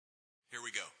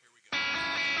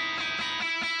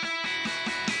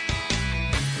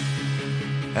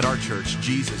At our church,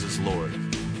 Jesus is Lord.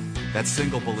 That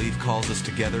single belief calls us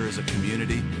together as a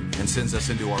community and sends us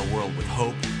into our world with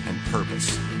hope and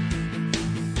purpose.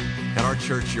 At our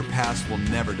church, your past will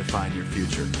never define your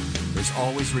future. There's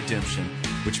always redemption,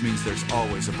 which means there's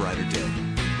always a brighter day.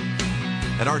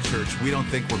 At our church, we don't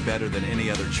think we're better than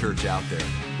any other church out there.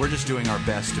 We're just doing our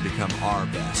best to become our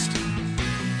best.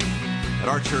 At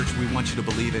our church, we want you to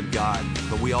believe in God,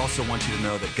 but we also want you to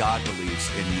know that God believes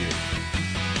in you.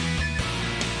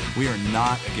 We are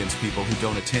not against people who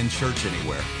don't attend church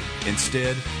anywhere.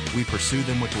 Instead, we pursue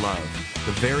them with love,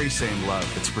 the very same love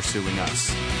that's pursuing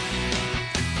us.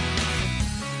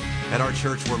 At our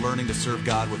church, we're learning to serve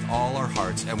God with all our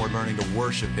hearts, and we're learning to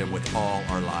worship Him with all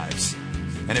our lives.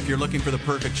 And if you're looking for the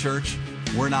perfect church,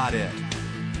 we're not it.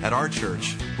 At our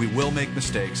church, we will make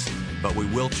mistakes, but we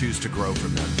will choose to grow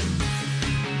from them.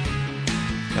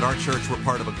 At our church, we're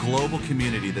part of a global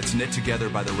community that's knit together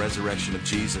by the resurrection of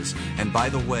Jesus. And by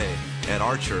the way, at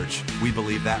our church, we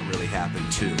believe that really happened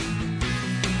too.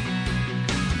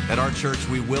 At our church,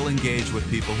 we will engage with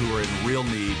people who are in real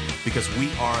need because we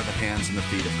are the hands and the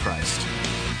feet of Christ.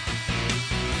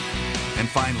 And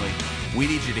finally, we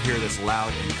need you to hear this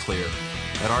loud and clear.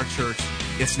 At our church,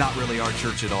 it's not really our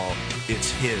church at all.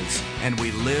 It's His. And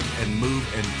we live and move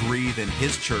and breathe in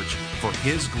His church for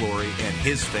His glory and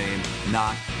His fame,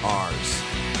 not ours.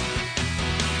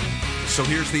 So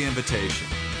here's the invitation.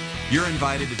 You're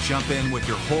invited to jump in with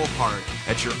your whole heart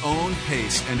at your own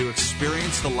pace and to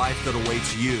experience the life that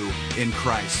awaits you in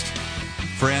Christ.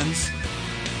 Friends,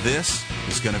 this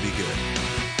is going to be good.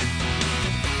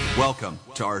 Welcome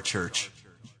to our church.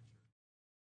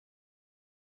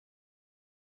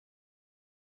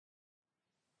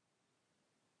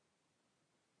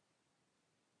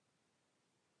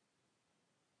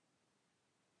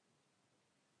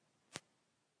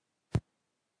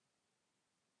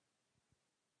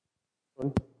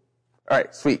 All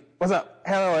right, sweet. What's up?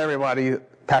 Hello, everybody.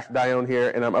 Pastor Dione here,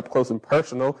 and I'm up close and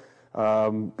personal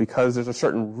because there's a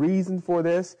certain reason for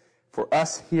this. For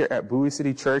us here at Bowie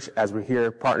City Church, as we're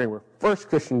here partnering with First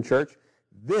Christian Church,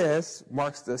 this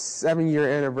marks the 7-year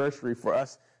anniversary for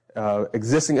us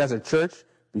existing as a church,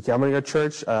 becoming a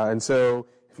church. And so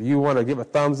if you want to give a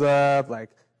thumbs up, like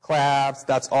claps,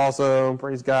 that's awesome.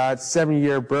 Praise God.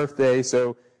 7-year birthday.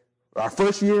 So our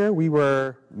first year, we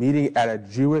were meeting at a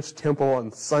Jewish temple on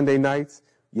Sunday nights.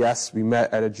 Yes, we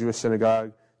met at a Jewish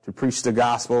synagogue to preach the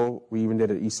gospel. We even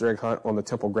did an Easter egg hunt on the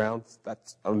temple grounds.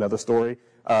 That's another story.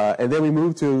 And then we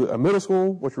moved to a middle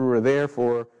school, which we were there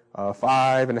for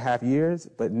 5.5 years.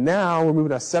 But now we're moving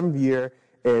to our 7th year,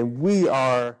 and we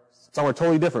are somewhere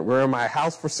totally different. We're in my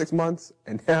house for 6 months,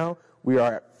 and now we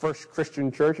are at First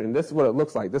Christian Church, and this is what it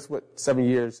looks like. This is what 7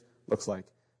 years looks like.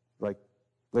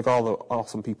 Look all the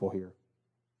awesome people here.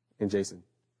 And Jason.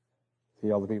 See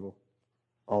all the people.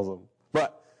 Awesome.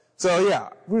 So yeah,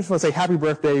 we just want to say happy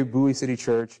birthday, Bowie City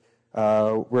Church.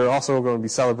 We're also going to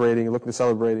be looking to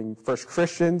celebrating First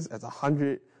Christians as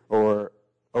 100 or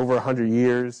over 100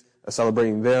 years of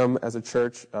celebrating them as a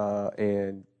church.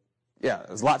 And yeah,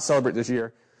 there's a lot to celebrate this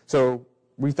year. So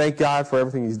we thank God for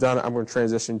everything He's done. I'm going to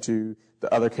transition to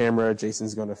the other camera.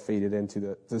 Jason's going to fade it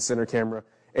into the center camera.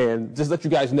 And just let you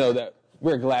guys know that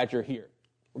we're glad you're here.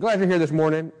 We're glad you're here this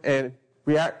morning, and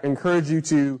we encourage you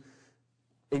to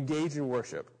engage in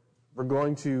worship. We're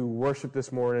going to worship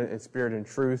this morning in spirit and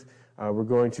truth. We're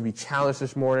going to be challenged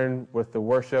this morning with the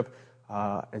worship,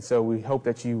 and so we hope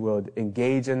that you would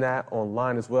engage in that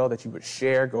online as well, that you would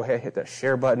share. Go ahead, hit that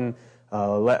share button.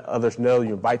 Let others know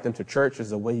you invite them to church.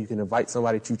 There's a way you can invite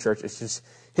somebody to church. It's just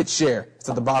hit share. It's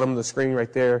at the bottom of the screen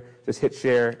right there. Just hit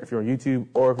share if you're on YouTube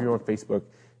or if you're on Facebook.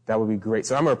 That would be great.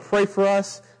 So I'm going to pray for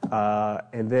us,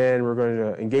 and then we're going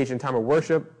to engage in time of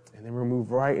worship, and then we'll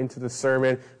move right into the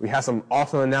sermon. We have some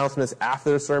awesome announcements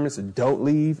after the sermon, so don't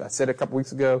leave. I said it a couple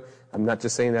weeks ago. I'm not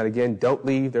just saying that again. Don't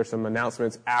leave. There's some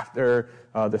announcements after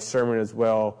the sermon as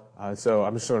well. So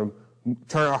I'm just going to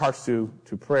turn our hearts to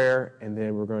prayer, and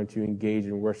then we're going to engage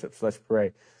in worship. So let's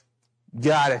pray.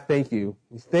 God, I thank you.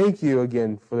 Thank you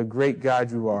again for the great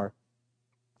God you are.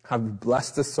 How you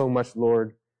blessed us so much,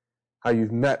 Lord. How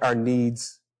you've met our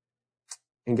needs.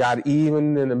 And God,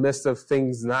 even in the midst of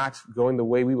things not going the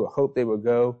way we would hope they would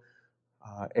go,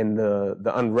 and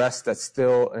the unrest that's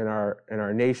still in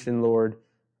our nation, Lord,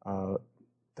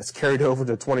 that's carried over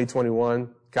to 2021,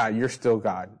 God, you're still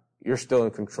God. You're still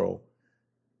in control.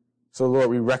 So,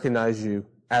 Lord, we recognize you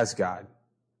as God.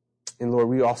 And, Lord,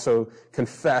 we also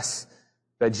confess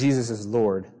that Jesus is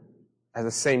Lord. At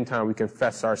the same time, we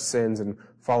confess our sins and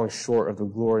falling short of the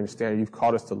glory and standard you've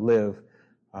called us to live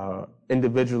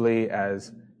individually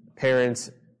as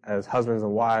parents, as husbands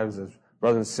and wives, as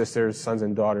brothers and sisters, sons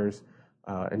and daughters.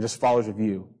 and just followers of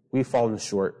you. We've fallen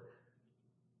short.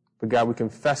 But God, we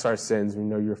confess our sins. We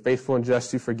know you're faithful and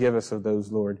just to forgive us of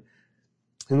those, Lord.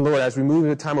 And Lord, as we move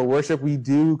into time of worship, we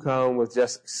do come with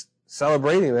just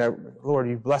celebrating that, Lord,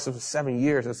 you've blessed us for 7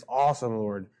 years. That's awesome,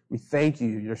 Lord. We thank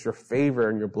you, just your favor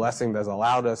and your blessing that's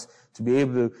allowed us to be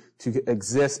able to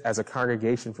exist as a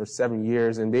congregation for 7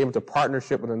 years and be able to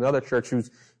partnership with another church who's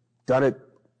done it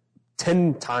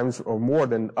 10 times or more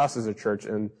than us as a church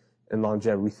in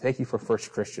longevity. We thank you for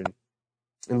First Christian.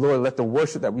 And Lord, let the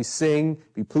worship that we sing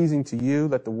be pleasing to you.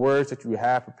 Let the words that you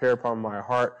have prepared upon my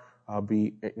heart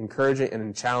be encouraging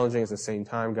and challenging at the same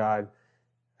time, God,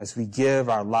 as we give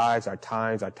our lives, our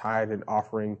times, our tithe and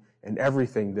offering and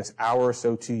everything this hour or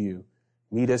so to you.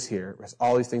 Meet us here. Rest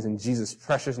all these things in Jesus'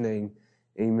 precious name.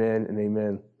 Amen and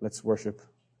amen. Let's worship.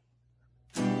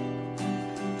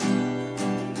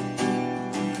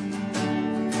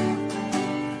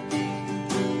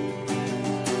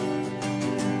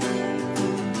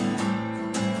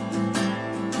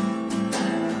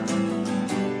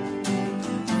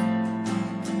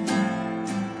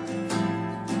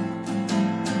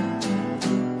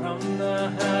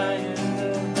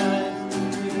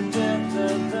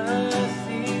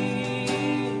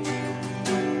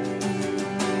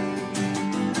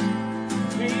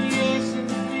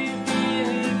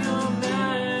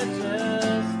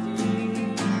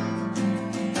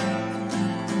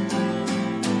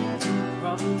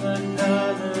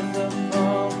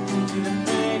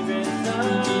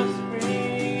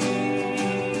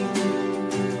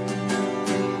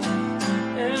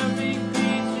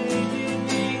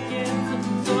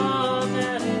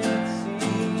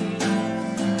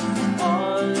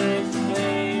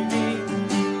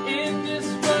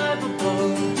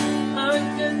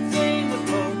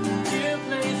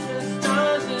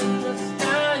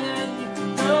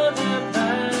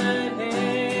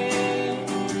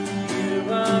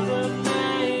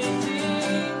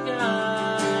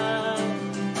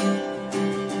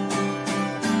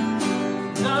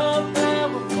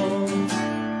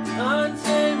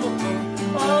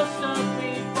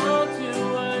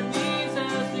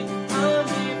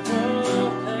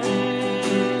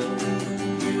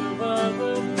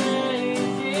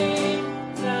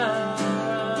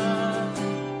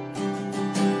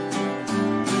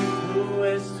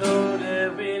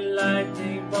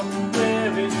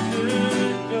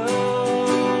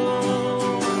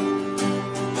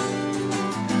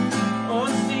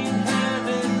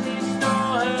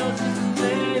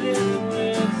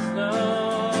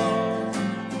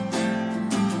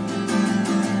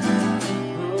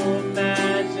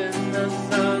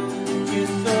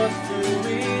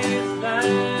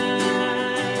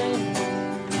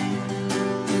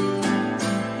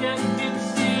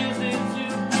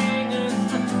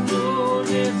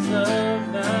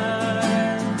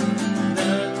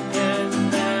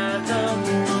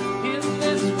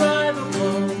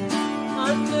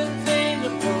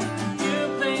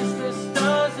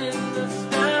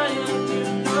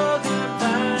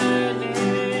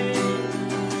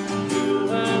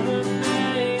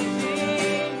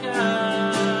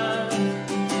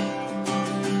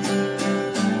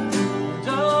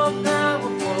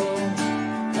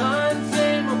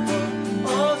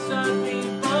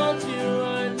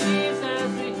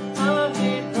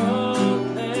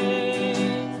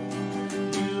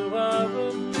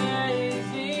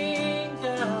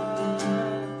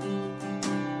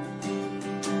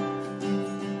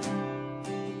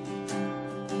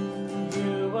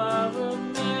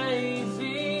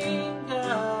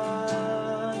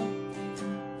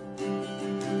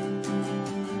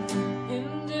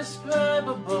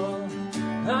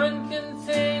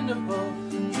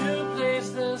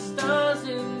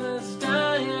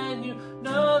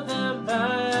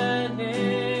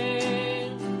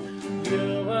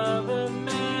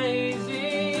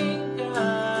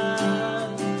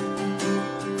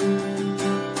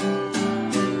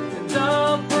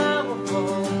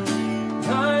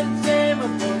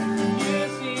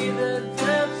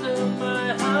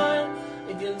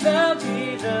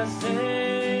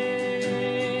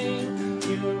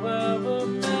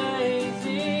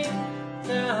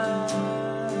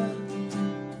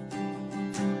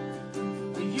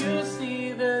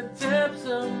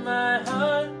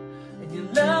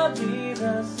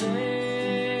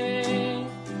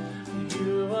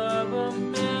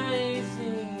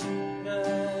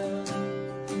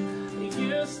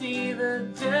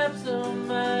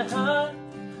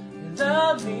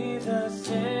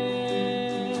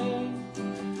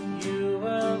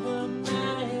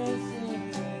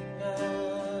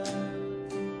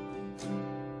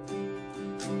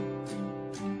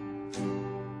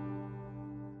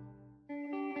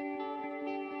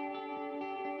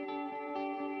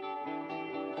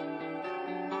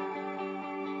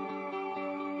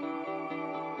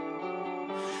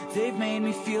 They've made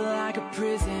me feel like a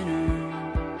prisoner.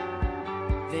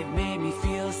 They've made me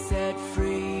feel set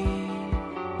free.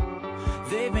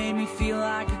 They've made me feel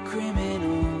like a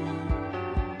criminal.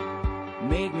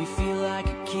 Made me feel like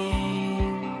a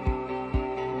king.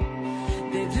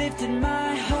 They've lifted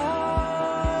my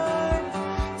heart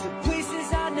to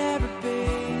places I've never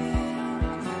been.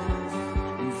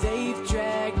 And they've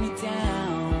dragged me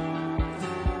down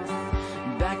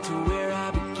back to where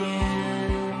I began.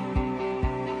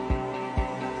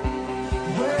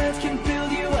 Words can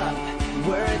build you up,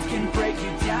 words can break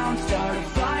you down. Start a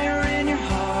fire in your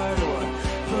heart or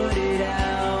put it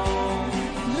out.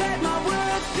 Let my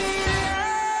words be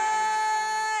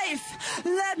life.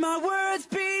 Let my words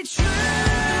be true.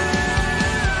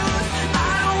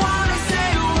 I don't wanna say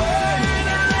a word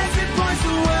unless it points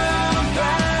the world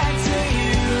back to you.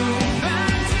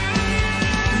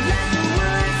 Let the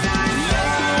words I say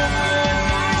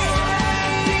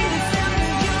be the sound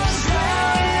of your praise.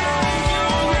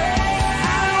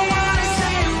 I don't wanna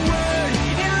say a word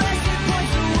unless it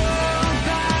points the world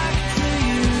back to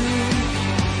you.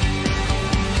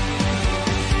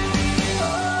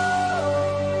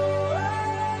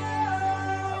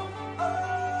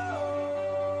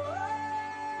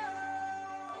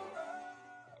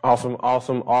 Awesome,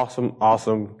 awesome, awesome,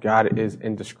 awesome. God is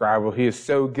indescribable. He is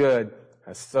so good.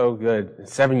 That's so good. In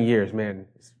 7 years, man,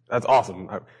 that's awesome.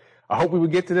 I hope we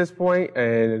would get to this point,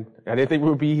 and I didn't think we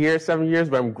would be here 7 years,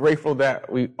 but I'm grateful that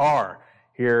we are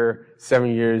here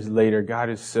 7 years later. God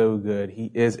is so good.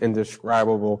 He is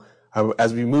indescribable.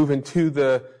 As we move into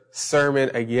the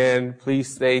sermon again,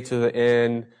 please stay to the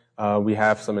end. We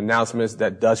have some announcements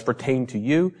that does pertain to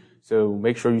you, so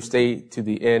make sure you stay to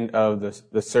the end of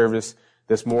the service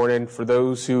this morning. For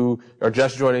those who are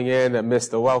just joining in that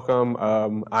missed the welcome,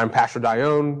 I'm Pastor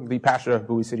Dione, the pastor of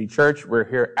Bowie City Church. We're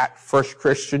here at First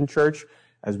Christian Church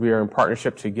as we are in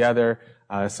partnership together.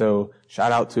 So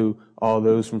shout out to all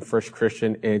those from First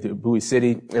Christian and to Bowie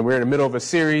City. And we're in the middle of a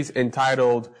series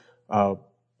entitled The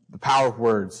Power of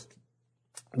Words.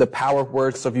 The Power of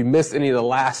Words. So if you missed any of the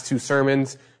last two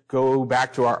sermons, go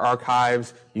back to our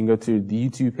archives. You can go to the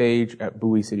YouTube page at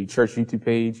Bowie City Church YouTube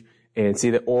page and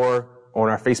see that, or on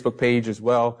our Facebook page as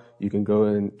well. You can go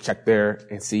and check there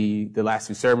and see the last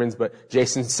two sermons. But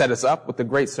Jason set us up with a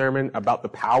great sermon about the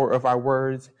power of our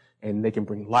words, and they can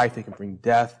bring life, they can bring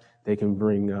death, they can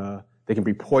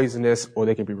be poisonous, or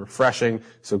they can be refreshing.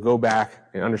 So go back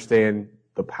and understand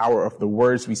the power of the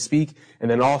words we speak. And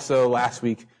then also last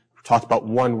week, we talked about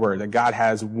one word, that God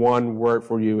has one word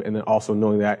for you, and then also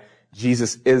knowing that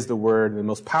Jesus is the word, and the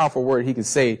most powerful word he can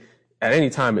say at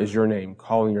any time is your name,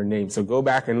 calling your name. So go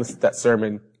back and listen to that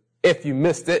sermon if you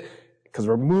missed it, because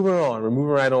we're moving on. We're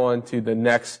moving right on to the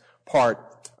next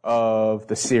part of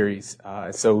the series.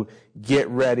 So get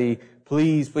ready.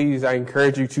 Please, I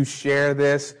encourage you to share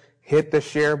this. Hit the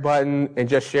share button and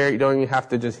just share it. You don't even have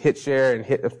to just hit share and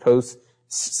hit the post,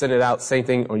 send it out. Same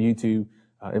thing on YouTube.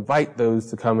 Invite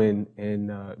those to come in and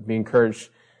be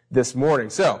encouraged this morning.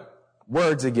 So,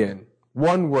 words again.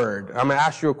 One word. I'm going to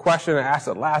ask you a question. I asked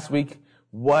it last week.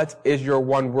 What is your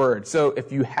one word? So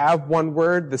if you have one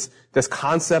word, this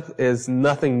concept is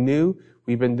nothing new.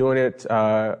 We've been doing it,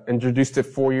 introduced it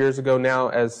 4 years ago now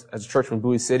as a church from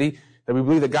Bowie City, that we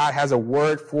believe that God has a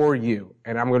word for you.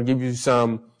 And I'm going to give you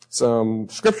some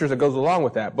scriptures that goes along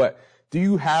with that. But do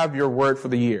you have your word for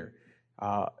the year?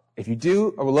 If you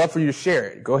do, I would love for you to share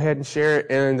it. Go ahead and share it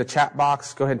in the chat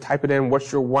box. Go ahead and type it in. What's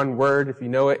your one word? If you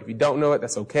know it. If you don't know it,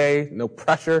 that's okay. No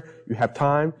pressure. You have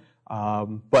time.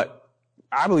 But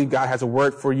I believe God has a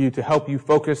word for you to help you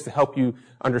focus, to help you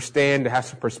understand, to have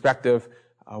some perspective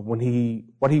what He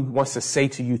wants to say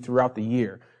to you throughout the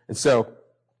year. And so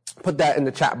put that in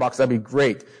the chat box. That'd be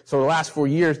great. So in the last 4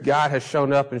 years, God has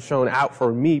shown up and shown out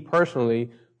for me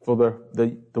personally for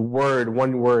the word,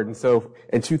 one word. And so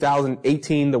in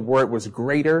 2018, the word was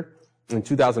greater. In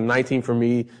 2019, for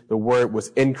me, the word was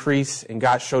increase, and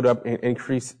God showed up and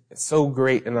increased so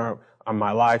great in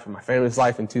my life and my family's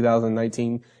life in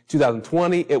 2019.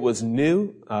 2020, it was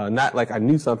new, not like I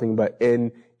knew something, but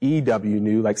N-E-W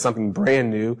new, like something brand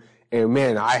new. And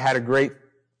man, I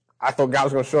thought God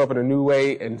was going to show up in a new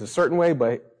way, in a certain way,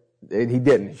 but He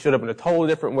didn't. He showed up in a totally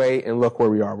different way, and look where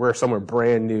we are. We're somewhere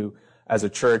brand new as a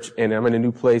church, and I'm in a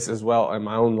new place as well in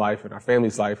my own life and our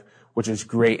family's life, which is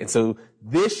great. And so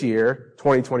this year,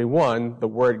 2021, the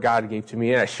word God gave to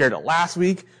me, and I shared it last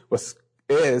week,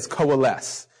 is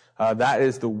coalesce. That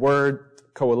is the word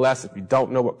coalesce. If you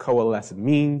don't know what coalesce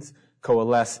means,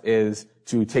 coalesce is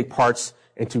to take parts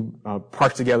and to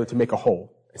parts together to make a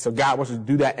whole. And so God wants to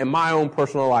do that in my own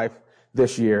personal life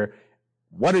this year.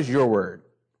 What is your word?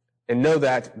 and know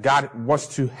that God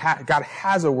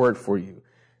has a word for you,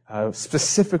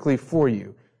 specifically for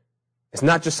you. It's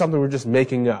not just something we're just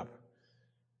making up.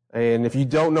 And if you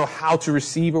don't know how to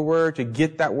receive a word, to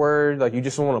get that word, like you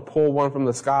just want to pull one from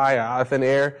the sky out of thin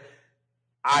air,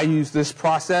 I use this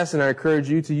process, and I encourage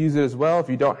you to use it as well. If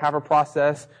you don't have a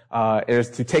process, it is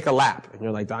to take a lap. And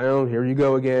you're like, Dion, here you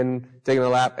go again, taking a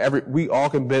lap. We all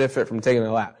can benefit from taking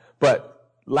a lap. But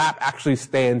lap actually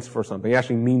stands for something. It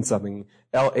actually means something.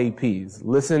 LAPs.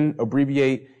 Listen,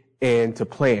 abbreviate, and to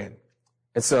plan.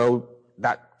 And so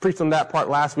preached on that part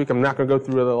last week. I'm not going to go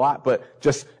through it a lot, but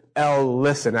just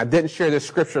listen. I didn't share this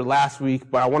scripture last week,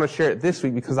 but I want to share it this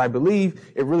week because I believe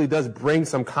it really does bring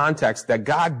some context that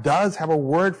God does have a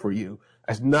word for you.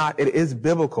 It is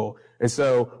biblical. And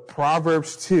so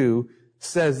Proverbs 2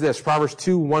 says this, Proverbs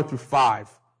 2, 1-5.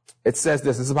 It says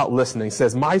this, it's about listening. It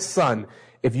says, my son,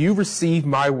 if you receive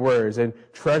my words and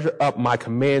treasure up my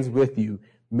commands with you,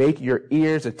 make your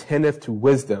ears attentive to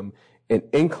wisdom and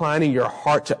inclining your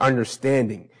heart to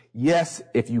understanding. Yes,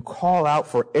 if you call out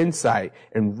for insight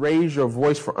and raise your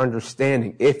voice for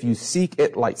understanding, if you seek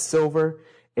it like silver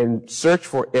and search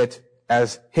for it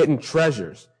as hidden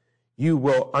treasures, you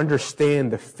will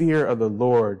understand the fear of the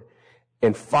Lord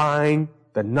and find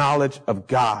the knowledge of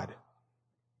God.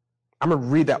 I'm going to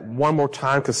read that one more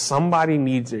time because somebody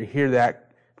needs to hear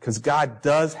that because God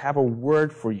does have a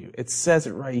word for you. It says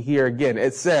it right here again.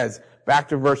 It says, back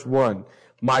to verse 1,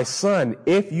 my son,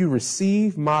 if you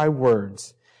receive my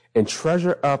words and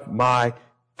treasure up my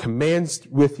commands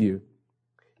with you,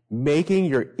 making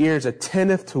your ears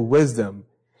attentive to wisdom,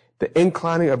 the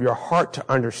inclining of your heart to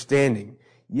understanding.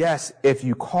 Yes, if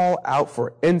you call out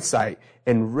for insight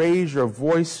and raise your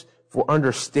voice for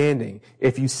understanding,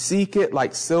 if you seek it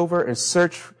like silver and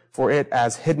search for it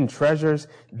as hidden treasures,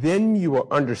 then you will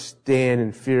understand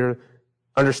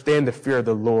the fear of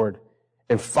the Lord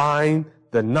and find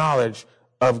the knowledge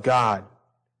of God.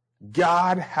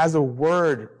 God has a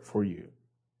word for you.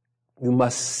 You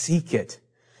must seek it.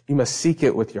 You must seek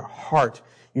it with your heart.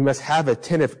 You must have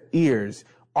attentive ears.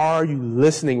 Are you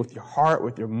listening with your heart,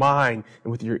 with your mind,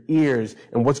 and with your ears,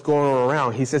 and what's going on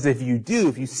around? He says if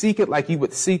you seek it like you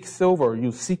would seek silver,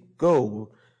 you seek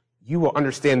gold, you will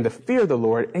understand the fear of the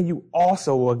Lord, and you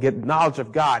also will get knowledge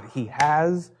of God. He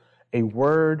has a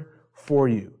word for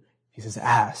you. He says,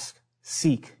 ask,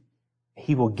 seek.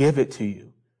 He will give it to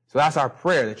you. So that's our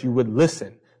prayer, that you would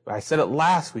listen. But I said it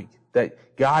last week,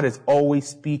 that God is always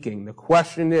speaking. The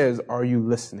question is, are you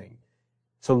listening?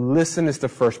 So listen is the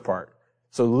first part.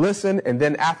 So listen, and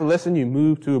then after listen, you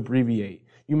move to abbreviate.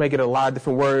 You may get a lot of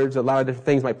different words, a lot of different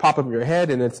things might pop up in your head,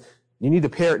 and you need to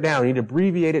pare it down. You need to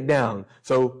abbreviate it down.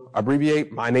 So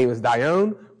abbreviate, my name is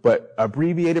Dion, but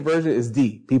abbreviated version is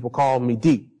D. People call me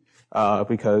D.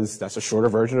 Because that's a shorter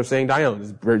version of saying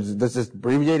Dion. Let's just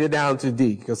abbreviate it down to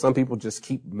D, because some people just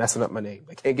keep messing up my name.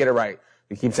 They can't get it right.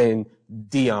 They keep saying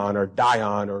Dion or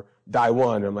Dion or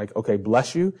Daiwan. I'm like, okay,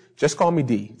 bless you. Just call me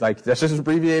D. Like, let's just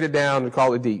abbreviate it down and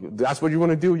call it D. That's what you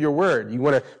want to do with your word. You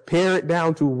want to pare it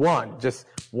down to one, just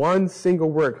one single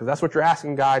word, because that's what you're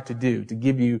asking God to do, to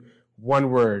give you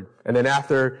one word. And then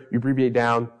after you abbreviate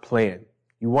down, plan.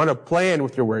 You want to plan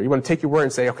with your word. You want to take your word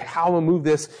and say, okay, how am I going to move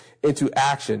this into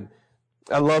action?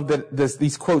 I love that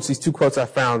these two quotes I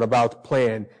found about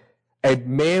plan. A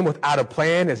man without a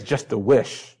plan is just a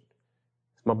wish.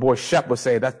 My boy Shep would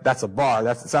say that's a bar.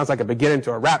 That sounds like a beginning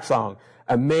to a rap song.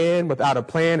 A man without a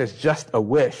plan is just a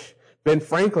wish. Ben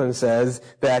Franklin says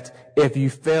that if you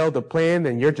fail to plan,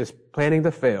 then you're just planning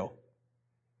to fail.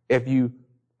 If you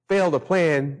fail to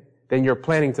plan, then you're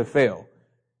planning to fail.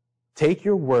 Take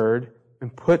your word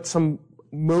and put some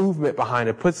movement behind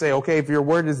it. Say, okay, if your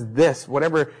word is this,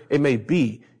 whatever it may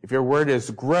be, if your word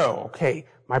is grow, okay,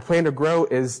 my plan to grow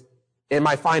is in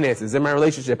my finances, in my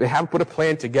relationship, and have put a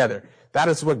plan together. That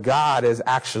is what God is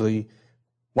actually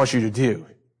wants you to do.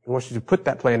 He wants you to put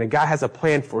that plan, and God has a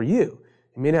plan for you.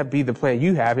 It may not be the plan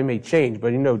you have, it may change,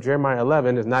 but Jeremiah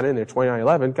 11 is not in there,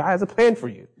 29:11. God has a plan for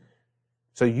you.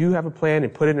 So you have a plan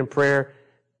and put it in prayer,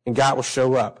 and God will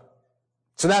show up.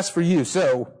 So that's for you.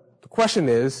 So the question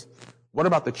is, what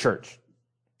about the church?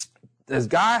 Does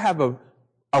God have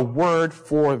a word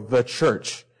for the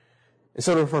church? And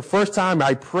so for the first time,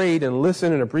 I prayed and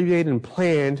listened and abbreviated and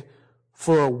planned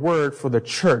for a word for the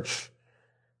church.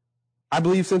 I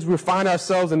believe since we find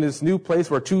ourselves in this new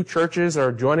place where two churches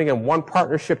are joining in one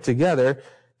partnership together,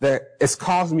 that it's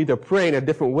caused me to pray in a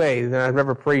different way than I've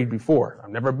never prayed before. I've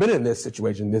never been in this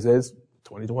situation.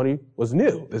 2020 was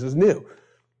new. This is new.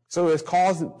 So it's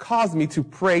caused me to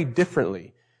pray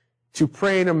differently. to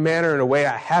pray in a way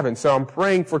I haven't. So I'm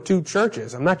praying for 2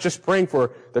 churches. I'm not just praying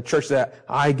for the church that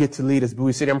I get to lead as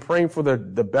Bowie City. I'm praying for the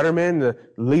betterment, the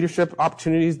leadership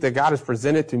opportunities that God has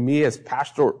presented to me as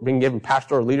pastor, being given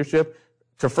pastoral leadership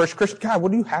to First Christian. God,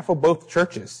 what do you have for both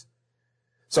churches?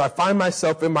 So I find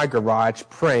myself in my garage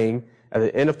praying at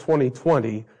the end of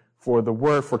 2020 for the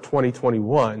word for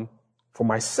 2021 for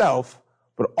myself,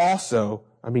 but also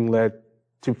I'm being led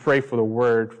to pray for the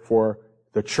word for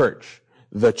the church.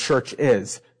 The church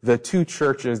is the 2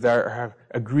 churches that have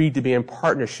agreed to be in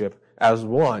partnership as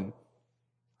one.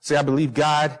 See, I believe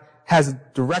God has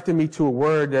directed me to a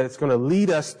word that is going to lead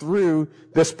us through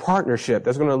this partnership,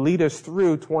 that's going to lead us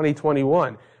through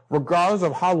 2021, regardless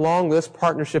of how long this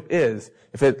partnership is.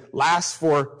 If it lasts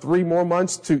for 3 more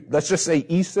months to, let's just say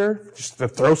Easter, just to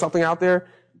throw something out there,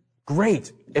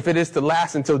 great. If it is to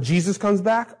last until Jesus comes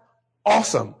back,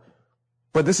 awesome.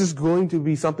 But this is going to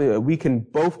be something that we can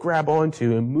both grab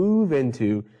onto and move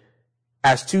into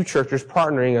as 2 churches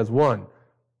partnering as one.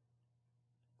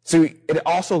 So it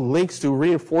also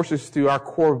reinforces to our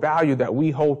core value that we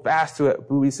hold fast to at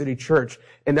Bowie City Church.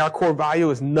 And our core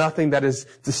value is nothing that is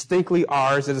distinctly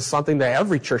ours. It is something that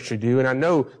every church should do. And I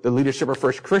know the leadership of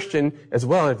First Christian as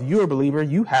well. If you're a believer,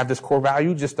 you have this core value.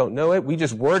 You just don't know it. We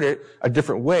just word it a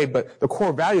different way. But the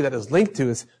core value that is linked to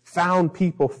is found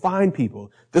people, find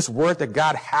people. This word that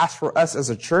God has for us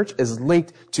as a church is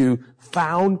linked to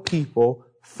found people,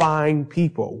 find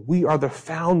people. We are the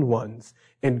found ones.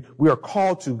 And we are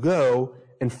called to go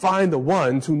and find the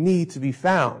ones who need to be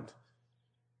found.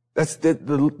 That's the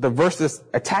verse that's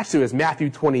attached to it is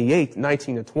Matthew 28,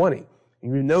 19 to 20.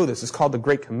 And you know this. It's called the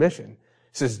Great Commission.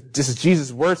 It says, this is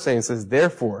Jesus' word saying, it says,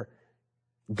 therefore,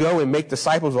 go and make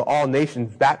disciples of all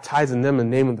nations, baptizing them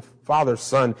in the name of the Father,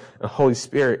 Son, and Holy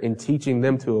Spirit, and teaching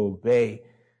them to obey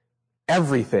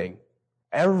everything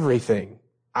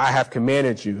I have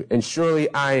commanded you. And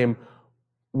surely I am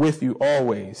with you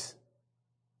always,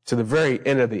 to the very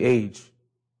end of the age.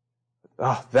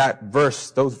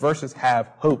 Those verses have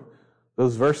hope.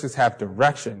 Those verses have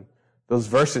direction. Those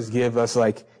verses give us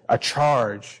like a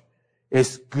charge.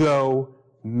 It's go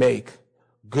make.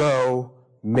 Go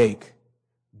make.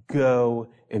 Go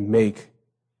and make.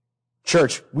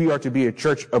 Church, we are to be a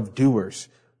church of doers.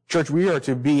 Church, we are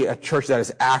to be a church that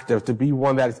is active, to be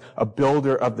one that is a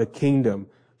builder of the kingdom.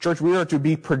 Church, we are to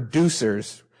be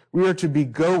producers. We are to be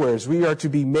goers. We are to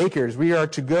be makers. We are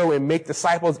to go and make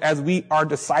disciples as we are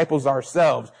disciples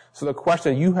ourselves. So the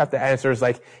question you have to answer is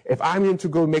like, if I'm going to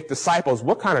go make disciples,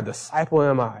 what kind of disciple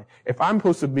am I? If I'm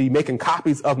supposed to be making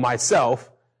copies of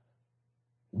myself,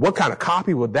 what kind of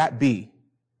copy would that be?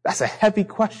 That's a heavy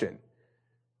question.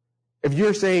 If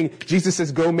you're saying Jesus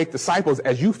says go make disciples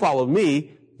as you follow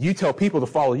me, you tell people to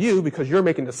follow you because you're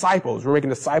making disciples. We're making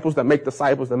disciples that make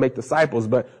disciples that make disciples,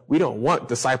 but we don't want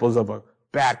disciples of a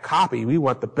bad copy. We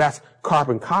want the best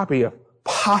carbon copy of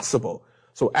possible.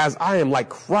 So as I am like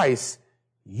Christ,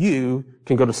 you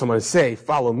can go to someone and say,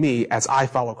 follow me as I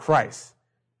follow Christ.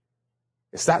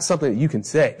 It's not something that you can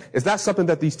say. It's not something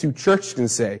that these 2 churches can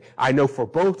say. I know for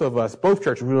both of us, both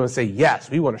churches, we want to say, yes,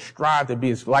 we want to strive to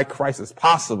be as like Christ as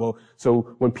possible.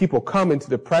 So when people come into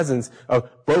the presence of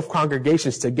both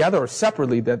congregations together or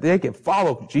separately, that they can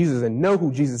follow Jesus and know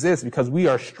who Jesus is because we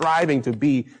are striving to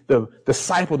be the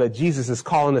disciple that Jesus is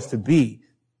calling us to be.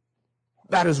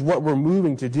 That is what we're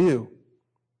moving to do.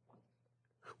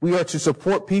 We are to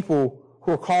support people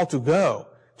who are called to go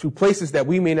to places that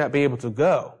we may not be able to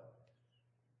go.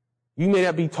 You may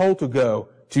not be told to go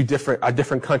to a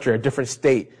different country, a different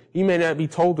state. You may not be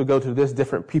told to go to this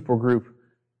different people group.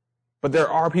 But there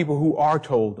are people who are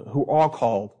told, who are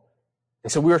called.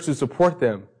 And so we are to support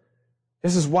them.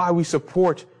 This is why we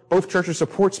support, both churches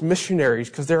supports missionaries,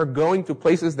 because they're going to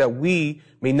places that we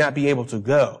may not be able to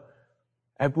go.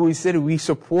 At Bowie City, we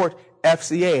support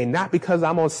FCA, and not because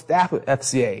I'm on staff with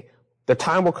FCA. The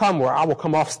time will come where I will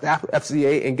come off staff with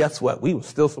FCA, and guess what? We will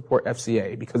still support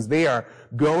FCA because they are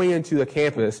going into the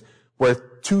campus where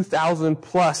 2,000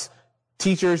 plus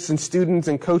teachers and students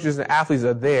and coaches and athletes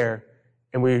are there,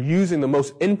 and we're using the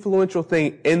most influential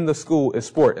thing in the school is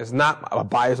sport. It's not a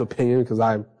biased opinion because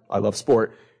I love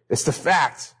sport. It's the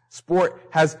fact. Sport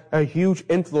has a huge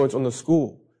influence on the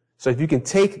school. So if you can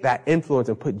take that influence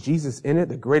and put Jesus in it,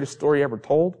 the greatest story ever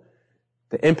told,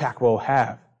 the impact we'll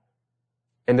have.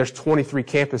 And there's 23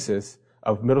 campuses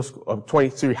of middle school, of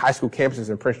 23 high school campuses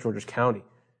in Prince George's County.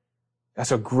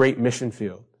 That's a great mission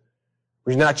field.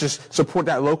 We not just support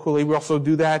that locally, we also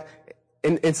do that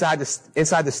inside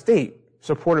the state.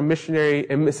 Support a missionary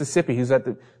in Mississippi who's at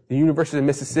the University of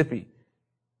Mississippi,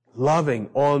 loving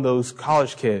on those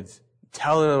college kids,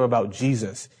 telling them about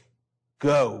Jesus,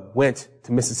 went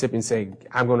to Mississippi and said,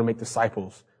 I'm going to make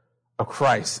disciples of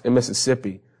Christ in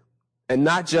Mississippi. And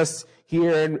not just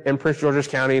here in Prince George's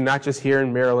County, not just here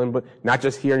in Maryland, but not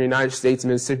just here in the United States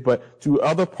and Mississippi, but to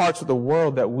other parts of the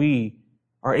world that we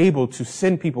are able to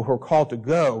send people who are called to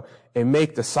go and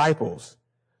make disciples.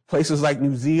 Places like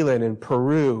New Zealand and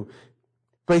Peru,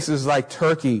 places like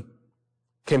Turkey,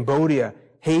 Cambodia,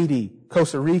 Haiti,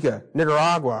 Costa Rica,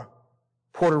 Nicaragua,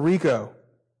 Puerto Rico,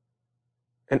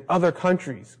 and other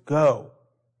countries. Go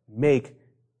make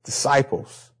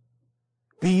disciples.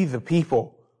 Be the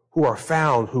people who are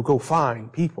found, who go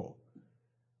find people.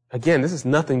 Again, this is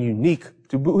nothing unique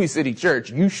to Bowie City Church.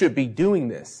 You should be doing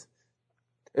this.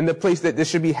 And the place that this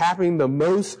should be happening the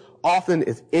most often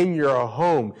is in your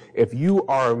home. If you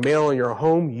are a male in your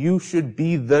home, you should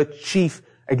be the chief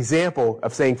example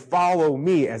of saying, follow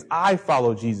me as I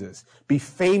follow Jesus. Be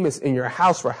famous in your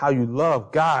house for how you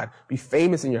love God. Be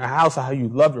famous in your house for how you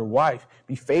love your wife.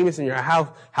 Be famous in your house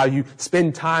how you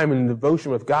spend time in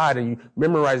devotion with God and you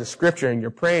memorize the scripture and you're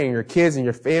praying, your kids and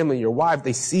your family, your wife,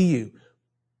 they see you.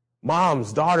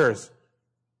 Moms, daughters,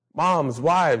 moms,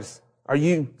 wives, are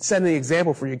you setting an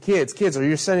example for your kids? Kids, are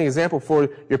you setting an example for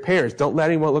your parents? Don't let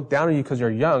anyone look down on you because you're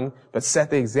young, but set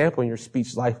the example in your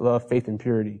speech, life, love, faith, and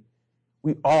purity.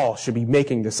 We all should be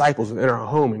making disciples in our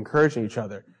home, encouraging each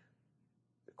other.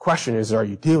 The question is, are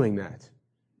you doing that?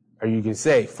 Or you can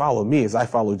say, follow me as I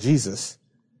follow Jesus.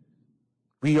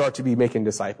 We are to be making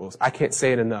disciples. I can't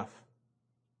say it enough.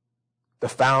 The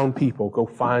found people go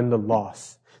find the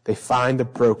lost. They find the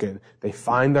broken. They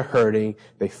find the hurting.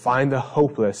 They find the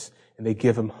hopeless. And they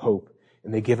give them hope.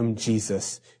 And they give them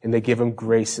Jesus. And they give them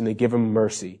grace. And they give them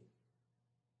mercy.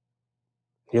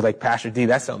 You're like, Pastor D,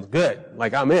 that sounds good.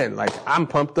 Like, I'm in. Like, I'm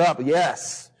pumped up.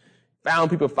 Yes. Found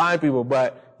people, find people.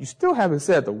 But you still haven't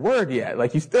said the word yet.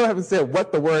 Like, you still haven't said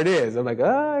what the word is. I'm like,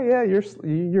 oh, yeah,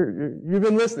 you've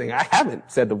been listening. I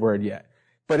haven't said the word yet.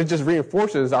 But it just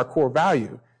reinforces our core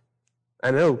value.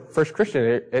 I know, First Christian,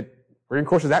 it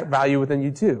reinforces that value within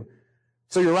you too.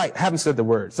 So you're right, I haven't said the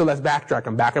word. So let's backtrack.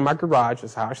 I'm back in my garage.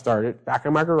 That's how I started. Back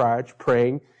in my garage,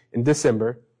 praying in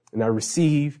December. And I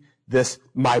receive this,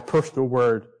 my personal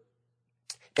word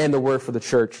and the word for the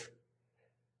church.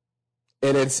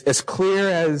 And it's as clear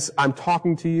as I'm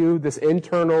talking to you, this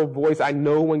internal voice. I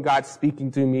know when God's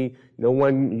speaking to me. No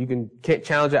one, can't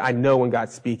challenge it. I know when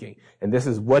God's speaking. And this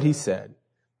is what he said.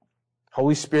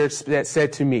 Holy Spirit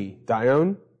said to me,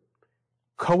 Dione,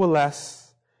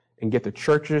 coalesce and get the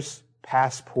church's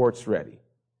passports ready.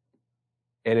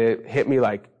 And it hit me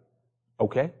like,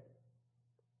 okay.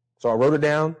 So I wrote it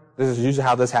down. This is usually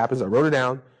how this happens. I wrote it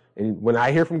down. And when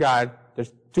I hear from God,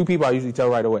 there's two people I usually tell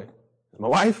right away. My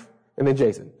wife and then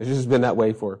Jason. It's just been that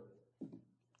way for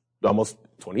almost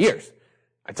 20 years.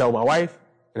 I tell my wife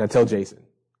and I tell Jason.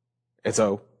 And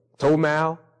so I told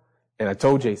Mal and I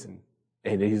told Jason.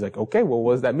 And he's like, okay, well,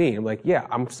 what does that mean? I'm like, yeah,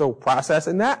 I'm still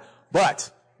processing that.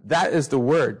 But that is the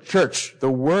word. Church, the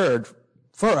word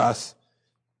for us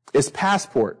is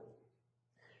passport.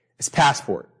 It's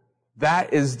passport.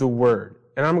 That is the word.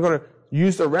 And I'm going to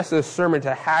use the rest of the sermon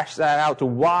to hash that out to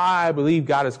why I believe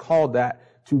God has called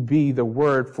that to be the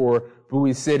word for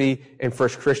Bowie City and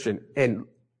First Christian. And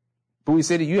Bowie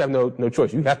City, you have no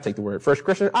choice. You have to take the word. First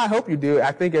Christian, I hope you do.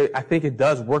 I think it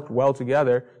does work well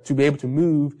together to be able to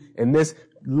move in this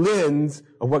lens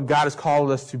of what God has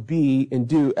called us to be and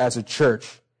do as a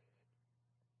church.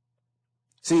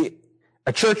 See,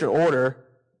 a church in order,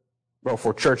 well,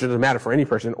 for church, it doesn't matter for any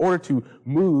person, in order to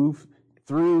move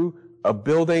through a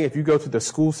building, if you go to the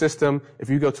school system, if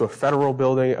you go to a federal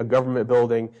building, a government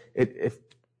building, it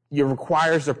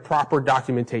requires the proper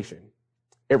documentation.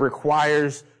 It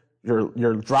requires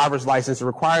your driver's license. It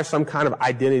requires some kind of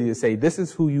identity to say, this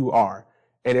is who you are.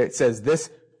 And it says this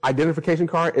identification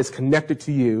card is connected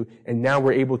to you, and now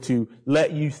we're able to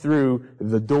let you through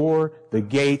the door, the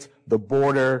gate, the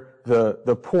border,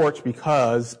 the porch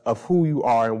because of who you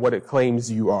are and what it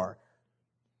claims you are.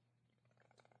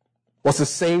 Well, it's the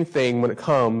same thing when it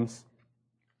comes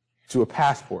to a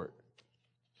passport.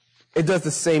 It does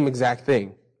the same exact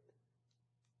thing.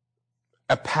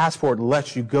 A passport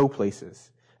lets you go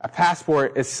places. A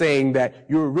passport is saying that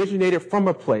you originated from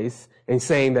a place and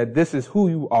saying that this is who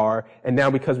you are, and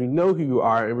now because we know who you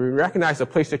are and we recognize the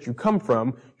place that you come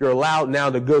from, you're allowed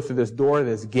now to go through this door,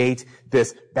 this gate,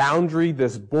 this boundary,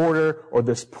 this border, or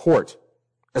this port.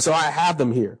 And so I have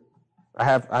them here. I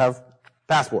have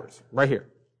passports right here.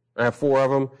 I have 4 of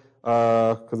them,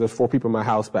 because there's 4 people in my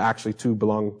house, but actually 2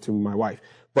 belong to my wife.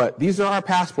 But these are our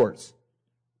passports.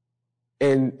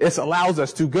 And this allows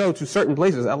us to go to certain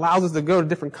places. It allows us to go to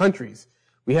different countries.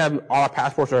 We have all our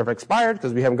passports have expired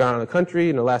because we haven't gone out of the country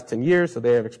in the last 10 years, so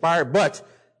they have expired, but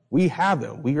we have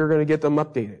them. We are going to get them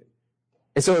updated.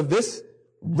 And so if this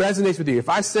resonates with you, if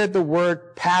I said the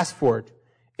word passport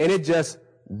and it just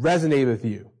resonated with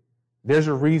you, there's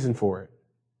a reason for it.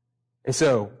 And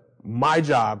so my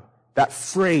job, that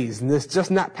phrase, and this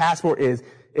just not passport it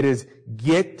is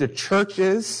get the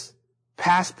church's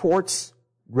passports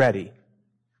ready.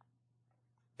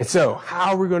 And so,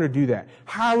 how are we going to do that?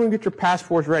 How are we going to get your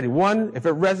passports ready? One, if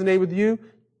it resonates with you,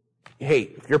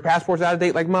 hey, if your passport's out of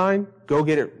date like mine, go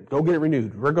get it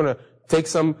renewed. We're going to take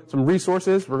some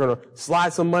resources. We're going to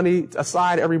slide some money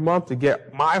aside every month to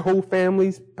get my whole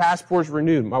family's passports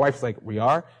renewed. My wife's like, we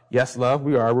are? Yes, love,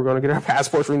 we are. We're going to get our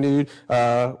passports renewed.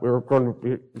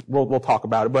 We'll talk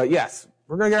about it. But yes,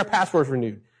 we're going to get our passports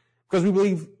renewed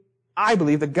because I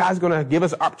believe that God's going to give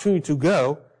us an opportunity to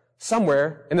go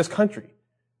somewhere in this country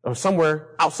or somewhere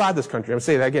outside this country. I'm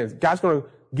saying that again. God's going to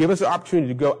give us an opportunity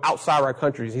to go outside our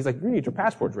countries. He's like, you need your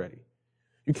passports ready.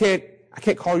 I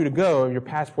can't call you to go and your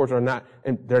passports are not,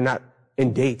 and they're not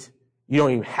in date. You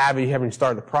don't even have it. You haven't even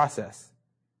started the process.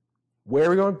 Where are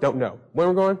we going? Don't know. When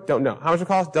we're going? Don't know. How much it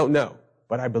costs? Don't know.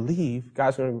 But I believe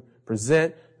God's going to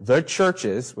present the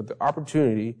churches with the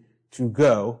opportunity to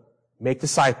go make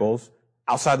disciples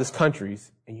outside these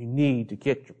countries, and you need to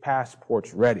get your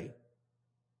passports ready.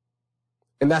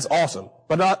 And that's awesome.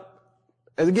 But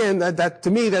again, that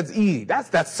to me, that's easy.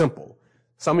 That's simple.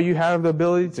 Some of you have the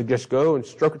ability to just go and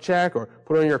stroke a check or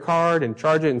put it on your card and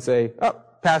charge it and say, oh,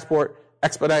 passport,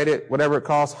 expedite it, whatever it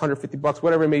costs, $150,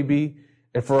 whatever it may be.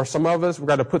 And for some of us, we've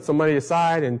got to put some money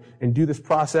aside and do this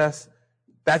process.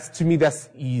 To me, that's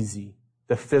easy,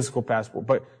 the physical passport.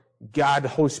 But God, the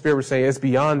Holy Spirit was saying it's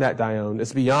beyond that, Dione.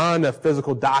 It's beyond the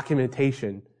physical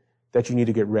documentation that you need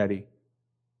to get ready.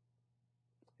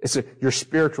 It's your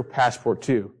spiritual passport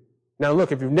too. Now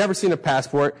look, if you've never seen a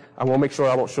passport, I won't make sure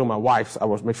I won't show my wife's. I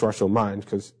will make sure I show mine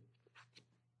because,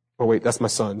 oh wait, that's my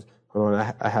son's. Hold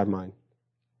on, I have mine.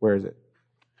 Where is it?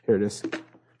 Here it is.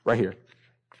 Right here.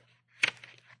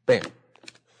 Bam.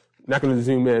 Not going to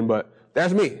zoom in, but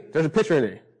that's me. There's a picture in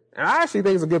there. And I actually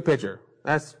think it's a good picture.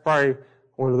 That's probably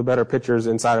one of the better pictures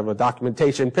inside of a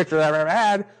documentation picture that I've ever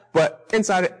had. But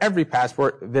inside of every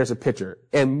passport, there's a picture.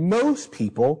 And most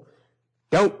people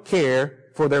don't care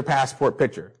for their passport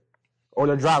picture or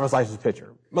their driver's license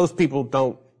picture. Most people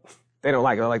don't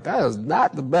like it. They're like, that is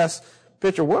not the best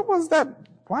picture. What was that?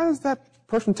 Why is that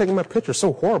person taking my picture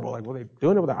so horrible? Like, were they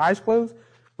doing it with their eyes closed?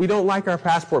 We don't like our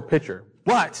passport picture.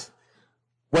 But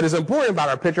what is important about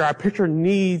our picture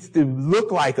needs to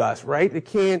look like us, right? It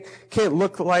can't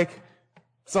look like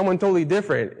someone totally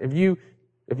different. If you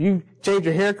change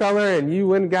your hair color and you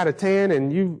went and got a tan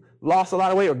and you lost a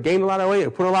lot of weight or gained a lot of weight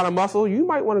or put a lot of muscle, you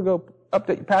might want to go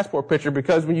update your passport picture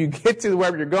because when you get to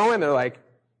wherever you're going, they're like,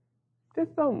 this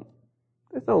don't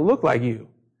look like you.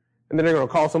 And then they're going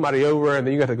to call somebody over and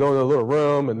then you got to go in a little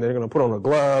room and they're going to put on a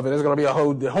glove and there's going to be a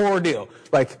whole ordeal.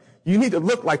 Like, you need to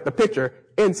look like the picture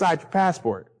inside your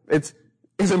passport. It's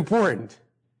important.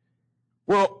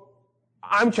 Well,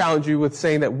 I'm challenging you with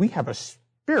saying that we have a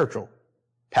spiritual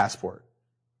passport.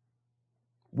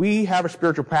 We have a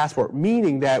spiritual passport,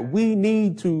 meaning that we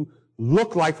need to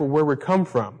look like for where we come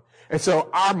from. And so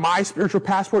my spiritual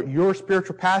passport, your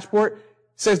spiritual passport,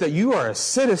 says that you are a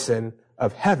citizen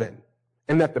of heaven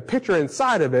and that the picture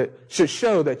inside of it should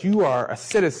show that you are a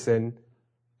citizen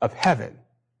of heaven.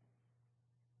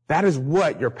 That is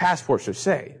what your passport should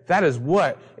say. That is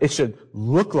what it should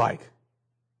look like.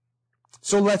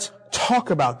 So let's talk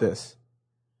about this.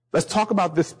 Let's talk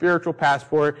about this spiritual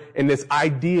passport and this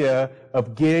idea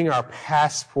of getting our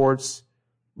passports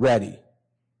ready.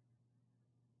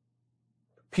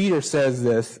 Peter says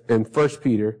this in 1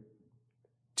 Peter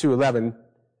 2:11.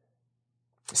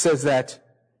 Says that,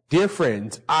 dear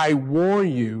friends, I warn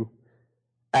you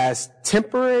as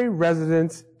temporary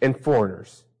residents and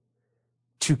foreigners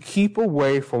to keep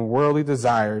away from worldly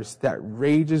desires that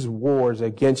rages wars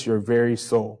against your very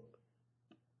soul.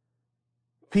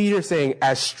 Peter saying,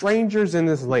 as strangers in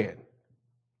this land,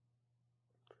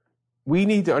 we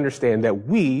need to understand that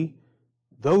we,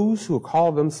 those who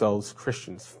call themselves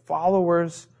Christians,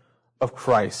 followers of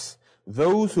Christ,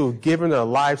 those who have given their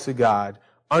lives to God,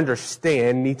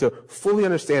 need to fully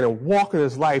understand and walk in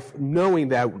this life knowing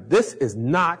that this is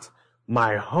not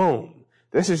my home.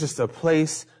 This is just a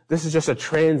place, this is just a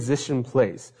transition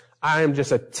place. I am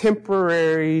just a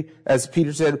temporary, as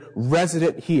Peter said,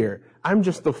 resident here. I'm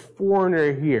just a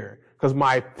foreigner here because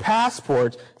my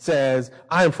passport says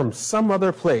I am from some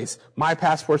other place. My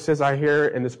passport says I'm here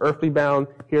in this earthly bound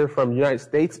here from the United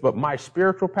States, but my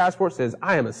spiritual passport says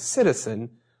I am a citizen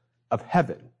of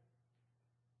heaven.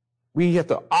 We have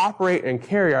to operate and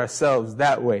carry ourselves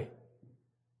that way.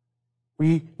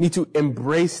 We need to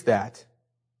embrace that.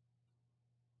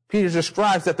 Peter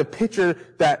describes that the picture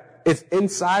that is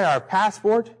inside our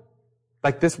passport,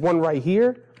 like this one right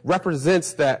here,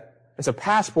 represents that it's a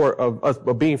passport of us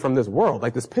of being from this world,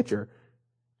 like this picture.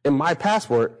 And my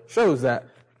passport shows that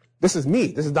this is me,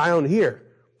 this is Dion here.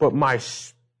 But my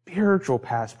spiritual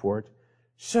passport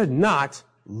should not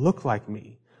look like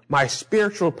me. My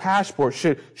spiritual passport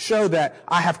should show that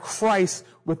I have Christ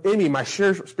within me. My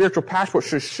spiritual passport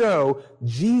should show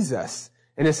Jesus.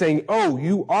 And it's saying, oh,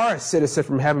 you are a citizen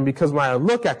from heaven, because when I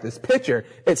look at this picture,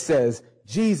 it says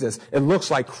Jesus. It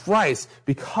looks like Christ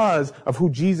because of who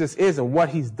Jesus is and what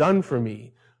he's done for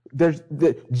me.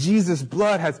 Jesus'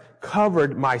 blood has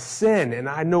covered my sin, and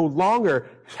I no longer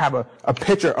have a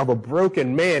picture of a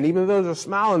broken man. Even though there's a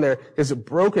smile in there, there's a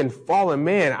broken, fallen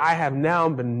man. I have now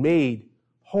been made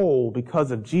whole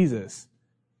because of Jesus.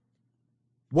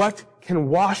 What can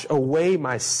wash away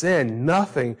my sin?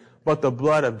 Nothing but the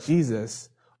blood of Jesus.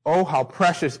 Oh, how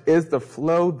precious is the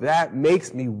flow that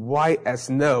makes me white as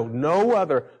snow. No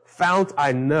other fount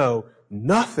I know,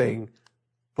 nothing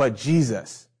but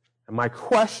Jesus. And my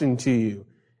question to you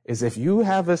is, if you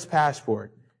have this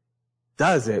passport,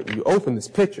 you open this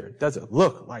picture, does it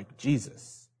look like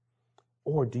Jesus?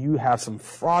 Or do you have some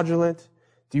fraudulent,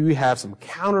 do you have some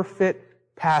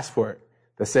counterfeit passport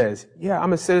that says, yeah,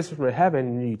 I'm a citizen from heaven,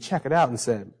 and you check it out and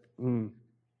said, we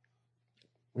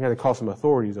got to call some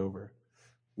authorities over.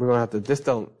 We're going to have to,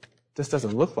 this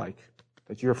doesn't look like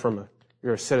that you're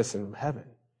a citizen of heaven.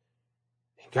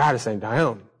 And God is saying,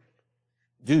 Dion,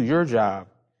 do your job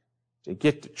to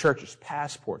get the church's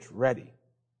passports ready.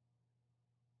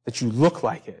 That you look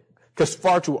like it. Because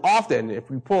far too often, if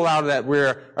we pull out that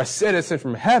we're a citizen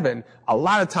from heaven, a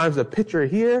lot of times the picture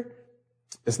here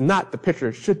is not the picture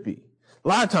it should be. A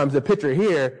lot of times the picture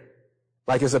here,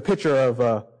 like, is a picture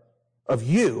of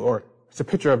you, or it's a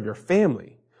picture of your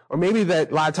family. Or maybe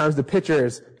that a lot of times the picture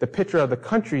is the picture of the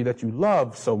country that you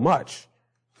love so much.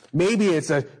 Maybe it's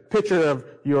a picture of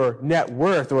your net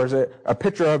worth, or is it a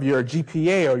picture of your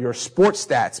GPA or your sports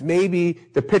stats? Maybe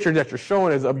the picture that you're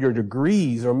showing is of your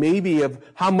degrees, or maybe of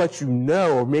how much you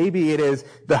know, or maybe it is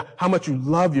how much you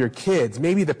love your kids.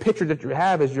 Maybe the picture that you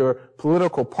have is your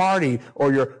political party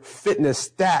or your fitness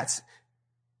stats.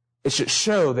 It should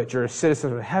show that you're a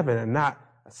citizen of heaven and not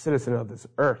a citizen of this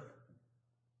earth.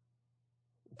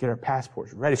 Get our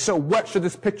passports ready. So what should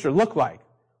this picture look like?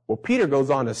 Well, Peter goes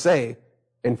on to say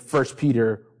in 1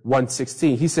 Peter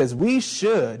 1:16, he says, we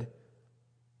should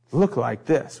look like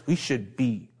this. We should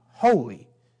be holy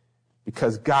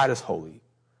because God is holy.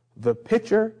 The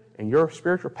picture and your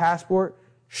spiritual passport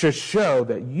should show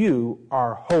that you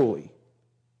are holy.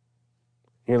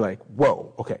 And you're like,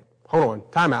 whoa, okay, hold on,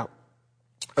 time out.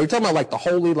 Are you talking about like the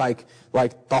holy,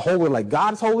 like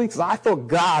God is holy? Because I thought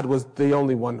God was the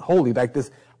only one holy. Like this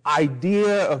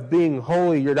idea of being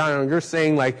holy, you're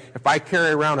saying, like, if I carry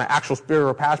around an actual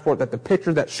spiritual passport, that the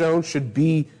picture that's shown should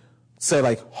be, say,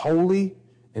 like, holy?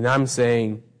 And I'm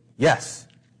saying, yes.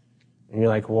 And you're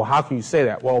like, well, how can you say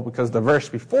that? Well, because the verse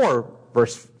before,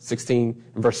 verse 16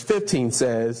 and verse 15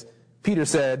 says, Peter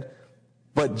said,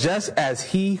 but just as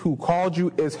he who called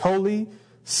you is holy,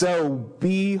 so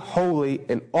be holy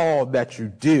in all that you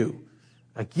do.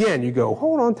 Again, you go,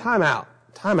 hold on, time out.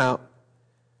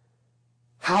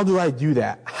 How do I do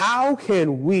that? How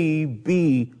can we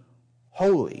be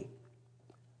holy?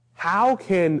 How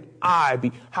can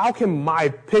my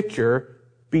picture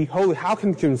be holy? How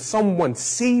can someone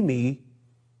see me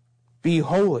be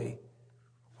holy?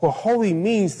 Well, holy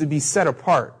means to be set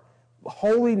apart.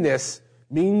 Holiness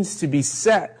means to be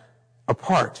set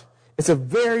apart. It's a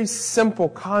very simple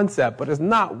concept, but it's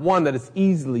not one that is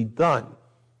easily done.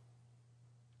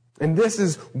 And this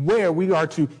is where we are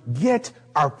to get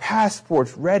our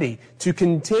passports ready, to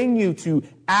continue to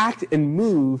act and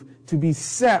move, to be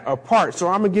set apart. So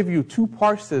I'm going to give you two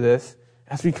parts to this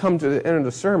as we come to the end of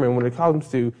the sermon when it comes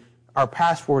to our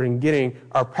passport and getting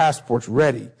our passports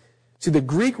ready. See, the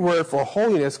Greek word for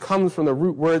holiness comes from the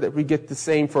root word that we get the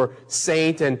same for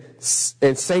saint and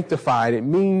sanctified. It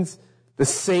means the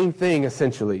same thing,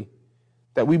 essentially,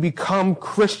 that we become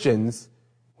Christians.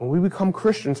 When we become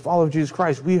Christians, followers of Jesus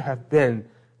Christ, we have been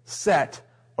set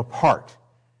apart.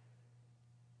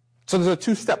 So there's a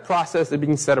two-step process of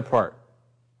being set apart.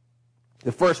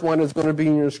 The first one is going to be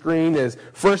on your screen is,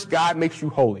 first, God makes you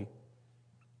holy.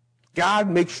 God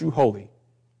makes you holy.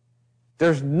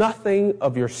 There's nothing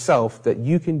of yourself that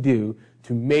you can do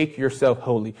to make yourself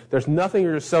holy. There's nothing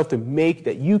of yourself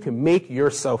that you can make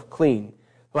yourself clean.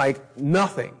 Like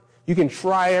nothing. You can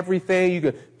try everything. You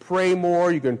can pray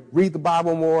more. You can read the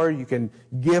Bible more. You can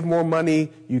give more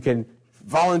money. You can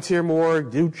volunteer more,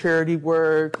 do charity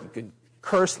work. You can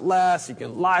curse less. You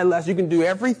can lie less. You can do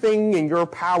everything in your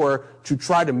power to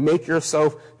try to make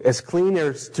yourself as clean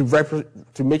as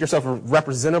to make yourself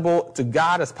representable to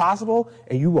God as possible,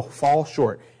 and you will fall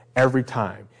short every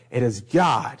time. It is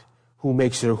God who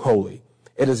makes you holy.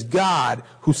 It is God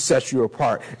who sets you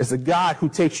apart. It's the God who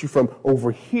takes you from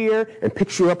over here and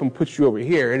picks you up and puts you over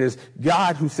here. It is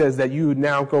God who says that you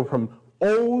now go from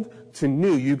old to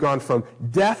new. You've gone from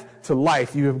death to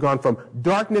life. You have gone from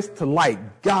darkness to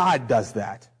light. God does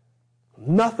that.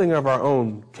 Nothing of our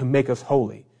own can make us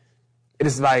holy. It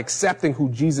is by accepting who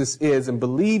Jesus is and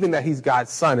believing that he's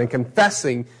God's son and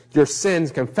confessing your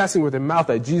sins, confessing with your mouth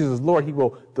that Jesus is Lord. He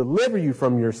will deliver you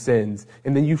from your sins.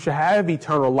 And then you shall have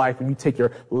eternal life when you take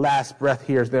your last breath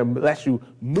here. Then let you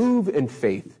move in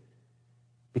faith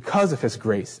because of his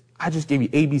grace. I just gave you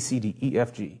A, B, C, D, E,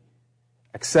 F, G.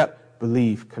 Accept,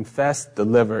 believe, confess,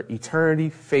 deliver, eternity,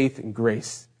 faith, and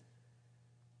grace.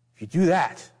 If you do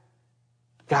that,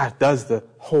 God does the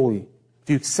holy. If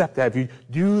you accept that, if you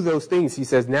do those things, he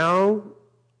says, now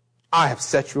I have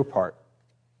set you apart.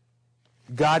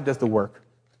 God does the work.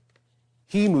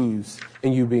 He moves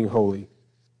in you being holy.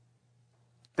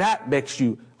 That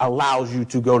allows you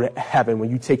to go to heaven when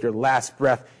you take your last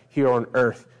breath here on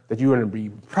earth, that you are in the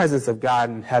presence of God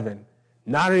in heaven,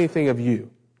 not anything of you.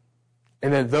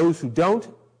 And then those who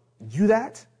don't do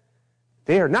that,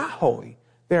 they are not holy.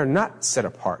 They are not set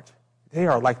apart. They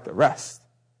are like the rest.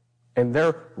 And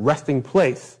their resting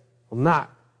place will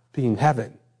not be in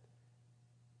heaven.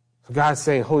 So God's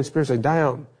saying, Holy Spirit's like,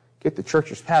 Dion, get the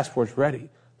church's passports ready.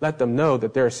 Let them know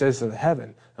that they're citizens of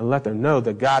heaven, and let them know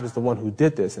that God is the one who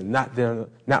did this and not them,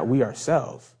 not we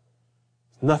ourselves.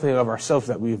 It's nothing of ourselves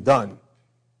that we've done.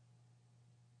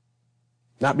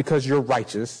 Not because you're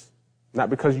righteous, not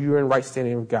because you're in right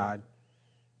standing with God.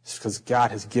 It's because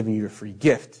God has given you a free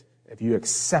gift. If you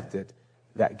accepted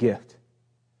that gift.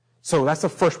 So that's the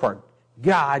first part.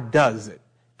 God does it.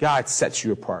 God sets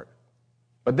you apart.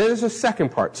 But then there's a second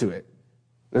part to it.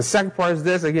 The second part is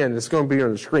this. Again, it's going to be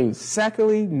on the screen.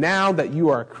 Secondly, now that you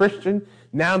are a Christian,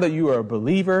 now that you are a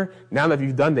believer, now that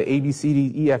you've done the A, B, C,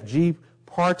 D, E, F, G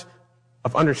part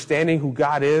of understanding who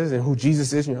God is and who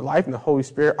Jesus is in your life and the Holy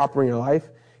Spirit operating in your life,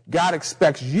 God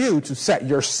expects you to set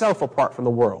yourself apart from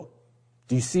the world.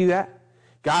 Do you see that?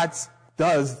 God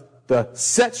does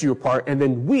sets you apart, and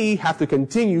then we have to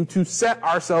continue to set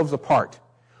ourselves apart.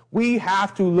 We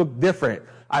have to look different.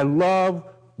 I love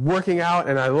working out,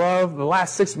 and I love the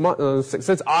last 6 months,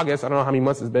 since August, I don't know how many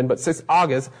months it's been, but since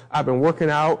August, I've been working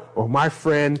out with my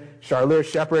friend, Charlotte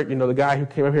Shepard, the guy who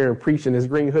came up here and preached in his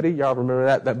green hoodie. Y'all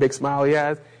remember that big smile he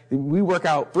has? We work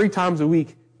out 3 times a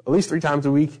week, at least 3 times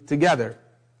a week together.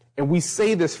 And we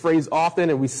say this phrase often,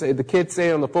 and the kids say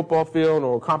it on the football field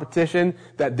or competition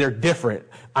that they're different.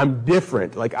 I'm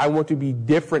different. Like, I want to be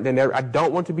different than I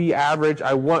don't want to be average.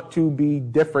 I want to be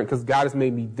different because God has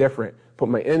made me different. Put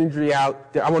my energy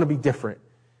out. I want to be different.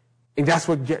 And that's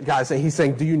what God is saying. He's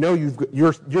saying, do you know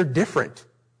you're different?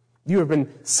 You have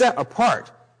been set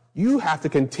apart. You have to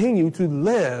continue to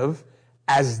live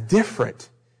as different.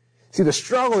 See, the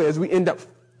struggle is we end up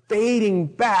fading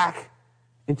back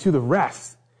into the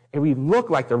rest. And we look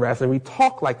like the rest, and we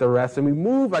talk like the rest, and we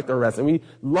move like the rest, and we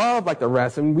love like the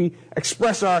rest, and we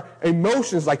express our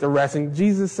emotions like the rest. And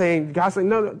God's saying,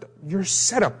 no, you're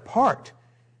set apart.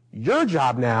 Your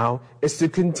job now is to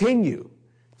continue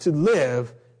to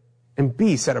live and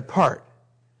be set apart.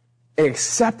 And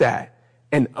accept that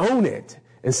and own it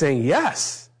and saying,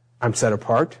 yes, I'm set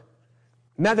apart.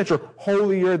 Not that you're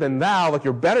holier than thou, like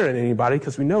you're better than anybody,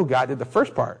 because we know God did the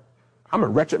first part. I'm a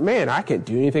wretched man. I can't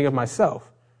do anything of myself.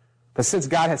 But since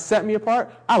God has set me apart,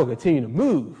 I will continue to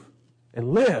move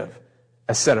and live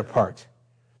as set apart.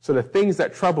 So the things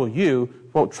that trouble you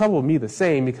won't trouble me the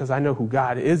same because I know who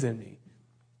God is in me.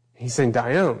 He's saying,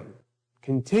 Dion,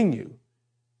 continue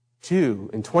to,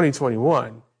 in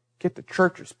 2021, get the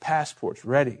church's passports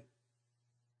ready.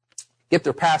 Get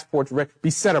their passports ready. Be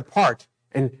set apart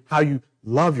in how you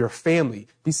love your family.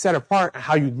 Be set apart in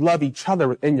how you love each other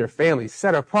within your family.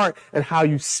 Set apart in how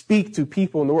you speak to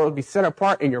people in the world. Be set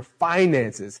apart in your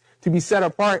finances. To be set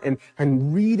apart in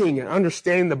reading and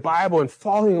understanding the Bible and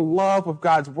falling in love with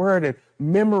God's word and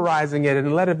memorizing it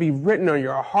and let it be written on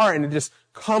your heart and it just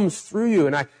comes through you.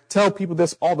 And I tell people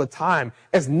this all the time.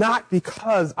 It's not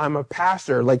because I'm a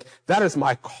pastor. Like, that is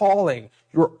my calling.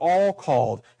 You're all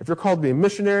called. If you're called to be a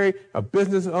missionary, a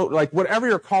business owner, like whatever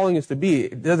your calling is to be,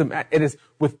 it doesn't matter. It is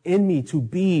within me to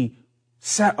be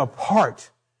set apart.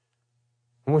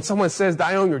 And when someone says,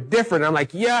 Dion, you're different, I'm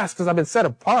like, yes, because I've been set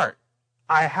apart.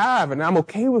 I have, and I'm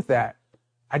okay with that.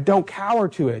 I don't cower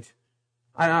to it.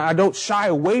 I don't shy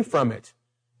away from it.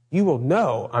 You will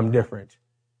know I'm different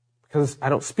because I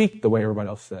don't speak the way everybody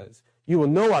else says. You will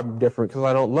know I'm different because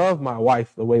I don't love my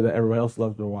wife the way that everybody else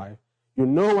loves their wife. You'll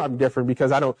know I'm different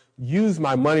because I don't use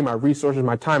my money, my resources,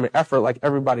 my time and effort like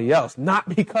everybody else.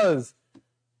 Not because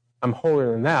I'm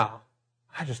holier than thou.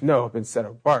 I just know I've been set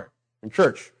apart. In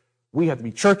church, we have to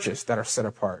be churches that are set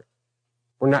apart.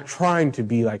 We're not trying to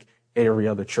be like every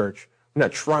other church.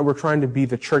 We're trying to be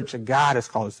the church that God has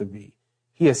called us to be.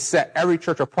 He has set every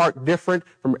church apart different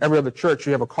from every other church.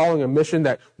 You have a calling and mission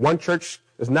that one church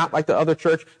is not like the other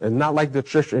church and not like the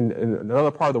church in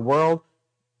another part of the world.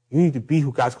 You need to be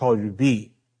who God's called you to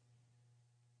be.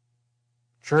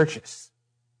 Churches,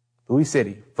 Bowie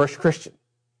City, First Christian,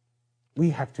 we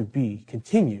have to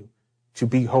continue to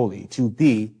be holy, to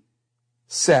be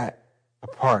set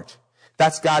apart.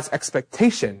 That's God's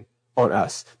expectation on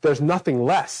us. There's nothing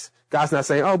less. God's not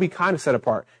saying, oh, be kind of set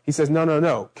apart. He says,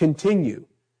 no, continue.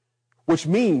 Which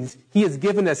means he has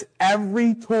given us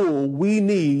every tool we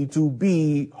need to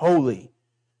be holy.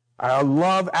 I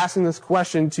love asking this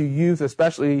question to youth,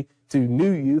 especially to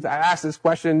new youth. I ask this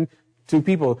question to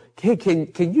people. Can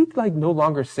you like no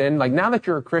longer sin? Like now that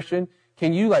you're a Christian,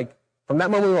 can you like from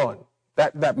that moment on,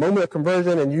 that moment of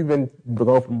conversion and you've been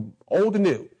going from old to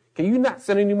new, can you not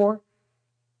sin anymore?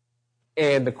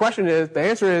 And the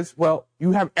answer is, well,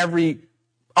 you have every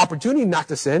opportunity not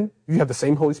to sin. You have the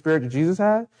same Holy Spirit that Jesus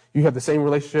had. You have the same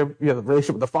relationship. You have the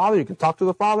relationship with the Father. You can talk to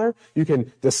the Father. You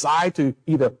can decide to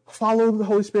either follow the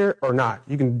Holy Spirit or not.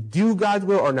 You can do God's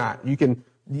will or not.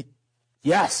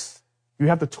 Yes, you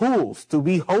have the tools to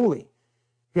be holy.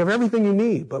 You have everything you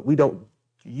need, but we don't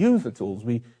use the tools.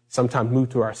 We sometimes move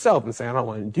to ourselves and say, I don't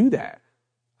want to do that.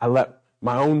 I let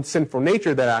my own sinful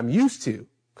nature that I'm used to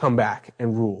come back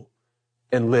and rule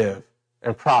and live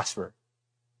and prosper.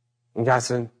 And God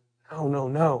said,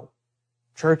 no.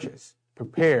 Churches,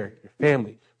 prepare your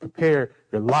family, prepare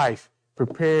your life,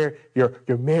 prepare your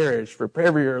marriage,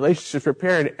 prepare your relationships,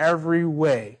 prepare in every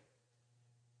way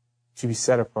to be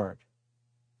set apart.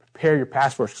 Prepare your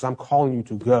passports because I'm calling you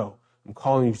to go. I'm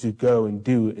calling you to go and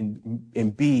do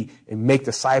and be and make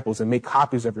disciples and make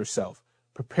copies of yourself.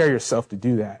 Prepare yourself to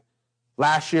do that.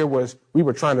 Last year we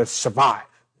were trying to survive.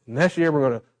 And this year we're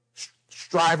going to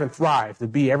strive and thrive to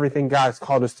be everything God has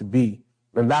called us to be.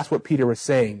 And that's what Peter was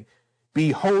saying.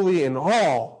 Be holy in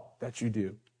all that you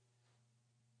do.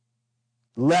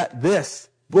 Let this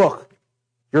book,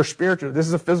 this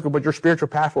is a physical, but your spiritual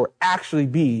passport actually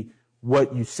be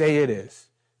what you say it is.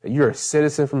 That you're a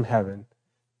citizen from heaven.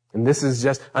 And this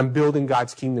is I'm building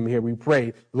God's kingdom here. We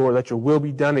pray, Lord, let your will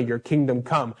be done and your kingdom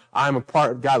come. I'm a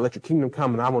part of God. Let your kingdom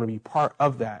come and I want to be part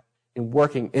of that and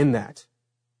working in that.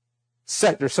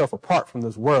 Set yourself apart from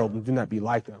this world and do not be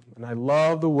like them. And I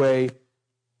love the way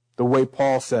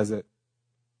Paul says it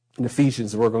in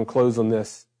Ephesians. We're going to close on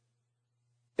this.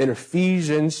 In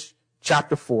Ephesians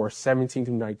chapter 4, 17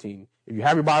 through 19. If you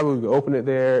have your Bible, you can open it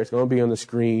there. It's going to be on the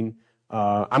screen.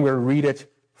 I'm going to read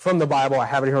it from the Bible. I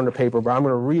have it here on the paper, but I'm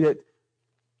going to read it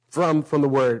from the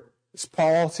Word. It's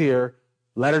Paul's here,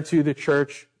 letter to the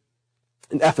church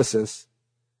in Ephesus,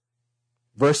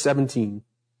 verse 17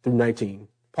 through 19.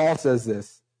 Paul says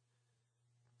this.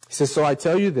 He says, so I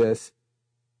tell you this,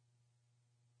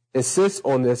 insist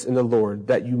on this in the Lord,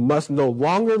 that you must no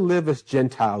longer live as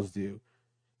Gentiles do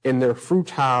in their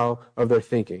futile of their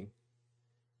thinking.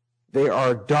 They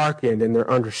are darkened in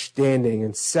their understanding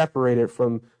and separated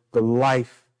from the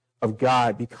life of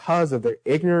God because of their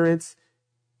ignorance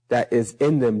that is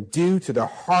in them due to the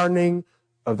hardening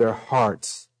of their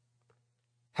hearts.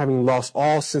 Having lost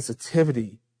all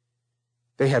sensitivity,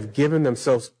 they have given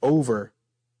themselves over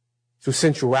to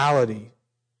sensuality,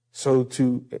 so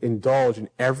to indulge in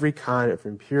every kind of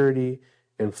impurity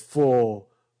and full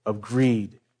of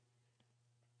greed.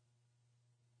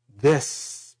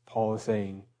 This, Paul is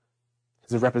saying,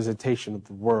 is a representation of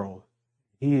the world.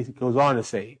 He goes on to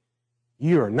say,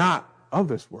 you are not of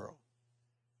this world.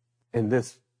 And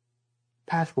this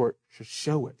passport should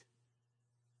show it.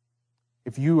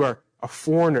 If you are a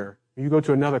foreigner, you go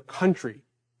to another country,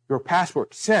 your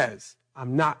passport says,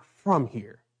 I'm not from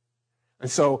here. And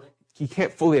so he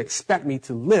can't fully expect me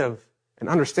to live and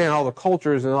understand all the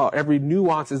cultures and every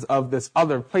nuances of this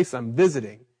other place I'm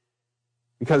visiting.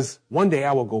 Because one day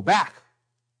I will go back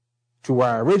to where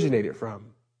I originated from.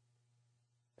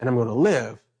 And I'm going to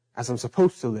live as I'm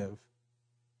supposed to live.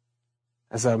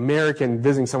 As an American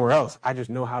visiting somewhere else, I just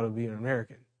know how to be an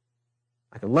American.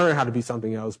 I can learn how to be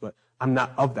something else, but I'm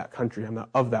not of that country. I'm not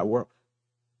of that world.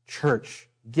 Church,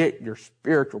 get your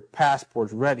spiritual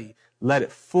passports ready. Let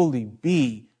it fully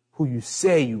be who you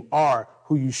say you are,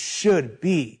 who you should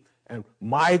be. And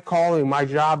my calling, my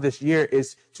job this year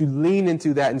is to lean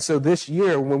into that. And so this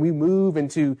year, when we move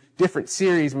into different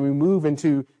series, when we move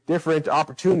into different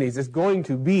opportunities, it's going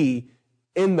to be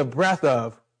in the breath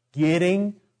of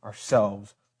getting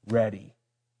ourselves ready.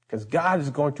 Because God is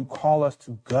going to call us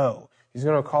to go. He's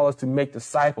going to call us to make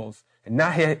disciples. And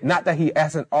not that he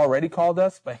hasn't already called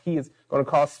us, but he is going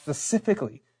to call us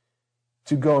specifically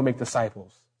to go and make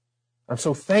disciples. I'm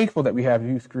so thankful that we have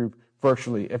youth group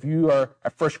virtually. If you are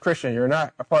at First Christian, you're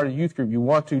not a part of the youth group, you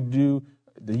want to do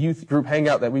the youth group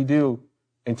hangout that we do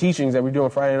and teachings that we do on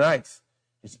Friday nights,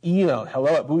 just email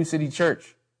hello@Bowie City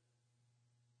Church.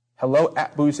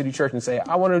 Hello@Bowie City Church and say,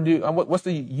 I want to do, what's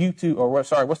the YouTube,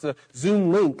 what's the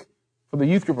Zoom link for the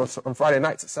youth group on Friday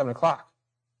nights at 7 o'clock?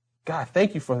 God,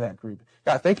 thank you for that group.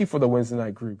 God, thank you for the Wednesday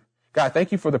night group. God,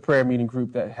 thank you for the prayer meeting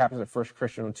group that happens at First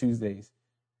Christian on Tuesdays.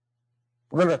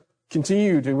 We're going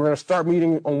to start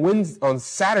meeting on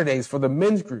Saturdays for the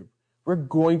men's group. We're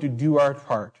going to do our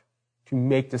part to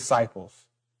make disciples,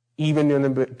 even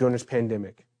during this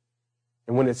pandemic.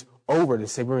 And when it's over, to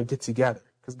say we're going to get together.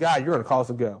 Because God, you're going to call us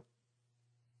to go.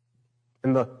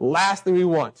 And the last thing we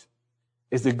want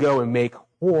is to go and make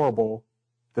horrible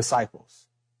disciples,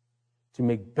 to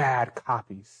make bad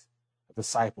copies of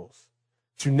disciples,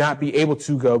 to not be able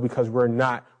to go because we're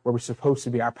not where we're supposed to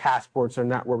be. Our passports are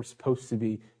not where we're supposed to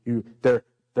be. They're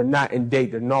not in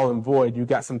date. They're null and void. You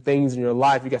got some things in your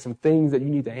life. You got some things that you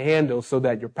need to handle so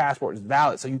that your passport is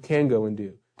valid so you can go and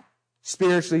do.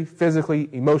 Spiritually, physically,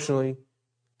 emotionally,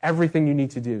 everything you need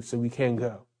to do so we can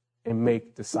go and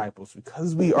make disciples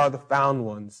because we are the found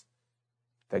ones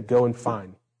that go and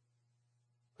find.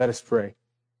 Let us pray.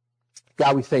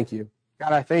 God, we thank you.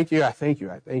 God, I thank you. I thank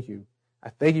you. I thank you. I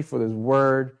thank you for this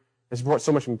word. It's brought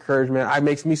so much encouragement. It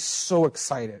makes me so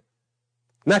excited.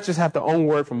 Not just have the own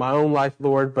word for my own life,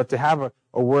 Lord, but to have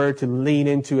a word to lean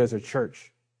into as a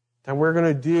church. And we're going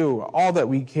to do all that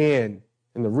we can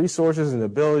in the resources and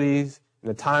abilities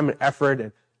and the time and effort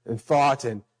and thought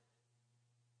and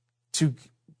to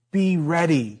be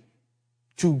ready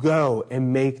to go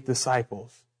and make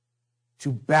disciples,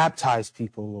 to baptize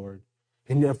people, Lord,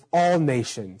 and of all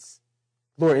nations,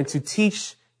 Lord, and to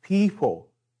teach people,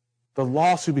 the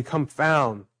lost who become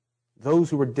found, those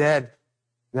who were dead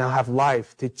now have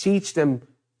life, to teach them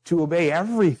to obey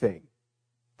everything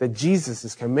that Jesus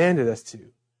has commanded us to,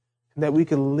 and that we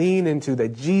can lean into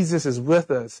that Jesus is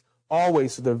with us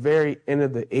always to the very end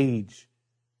of the age.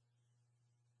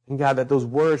 And God, that those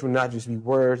words would not just be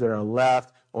words that are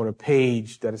left on a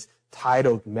page that is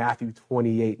titled Matthew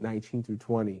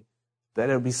 28:19-20, that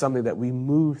it would be something that we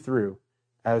move through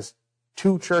as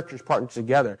two churches partnered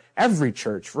together, every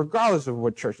church, regardless of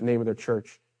what church, the name of their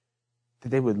church, that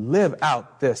they would live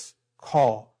out this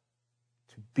call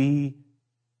to be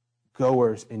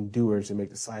goers and doers and make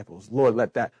disciples. Lord,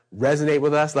 let that resonate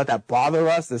with us. Let that bother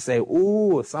us to say,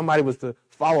 ooh, if somebody was to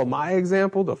follow my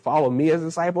example, to follow me as a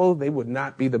disciple, they would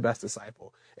not be the best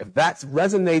disciple. If that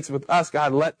resonates with us,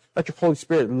 God, let your Holy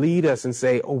Spirit lead us and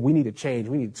say, oh, we need to change.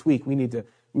 We need to tweak. We need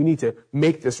to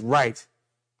make this right.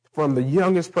 From the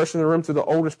youngest person in the room to the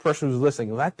oldest person who's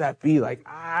listening, let that be like,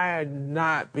 I'm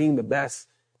not being the best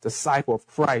disciple of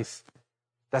Christ.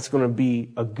 That's going to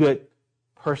be a good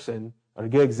person, or a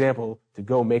good example to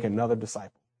go make another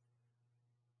disciple.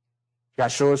 God,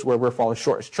 show us where we're falling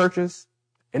short as churches,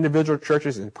 individual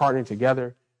churches, and partnering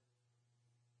together.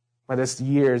 But this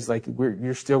year is like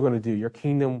you're still going to do. Your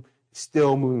kingdom is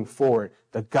still moving forward.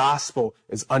 The gospel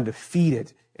is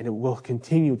undefeated, and it will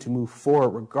continue to move forward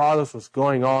regardless of what's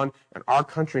going on in our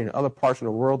country and other parts of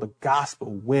the world. The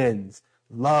gospel wins.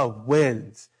 Love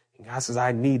wins. And God says,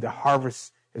 I need the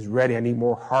harvest is ready. I need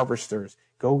more harvesters.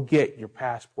 Go get your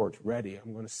passports ready.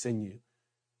 I'm going to send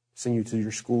you to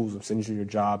your schools. I'm sending you to your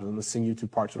jobs. I'm going to send you to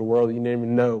parts of the world that you didn't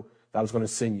even know that I was going to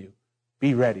send you.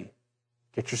 Be ready.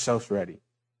 Get yourselves ready.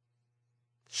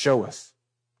 Show us,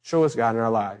 God, in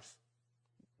our lives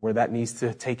where that needs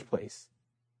to take place.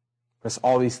 That's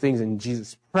all these things in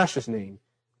Jesus' precious name.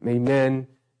 Amen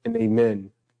and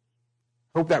amen.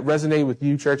 Hope that resonated with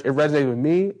you, church. It resonated with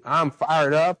me. I'm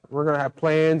fired up. We're going to have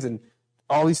plans and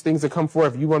all these things that come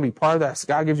forth. If you want to be part of that, if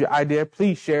God gives you an idea,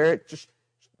 please share it.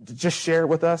 Just share it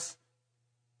with us.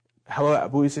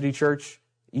 Hello@Bowie City Church.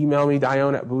 Email me,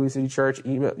 Dione@Bowie City Church.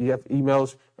 You have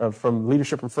emails from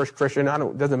leadership from First Christian.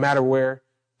 It doesn't matter where.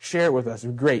 Share it with us.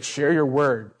 It's great. Share your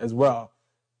word as well.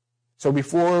 So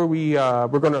before we're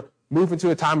going to move into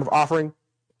a time of offering,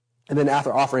 and then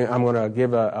after offering, I'm going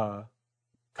to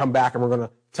come back and we're going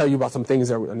to tell you about some things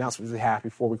that announcements we have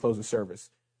before we close the service.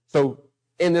 So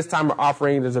in this time of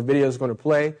offering, there's a video that's going to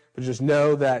play, but just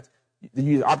know that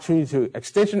the opportunity to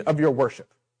extension of your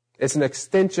worship. It's an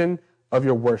extension of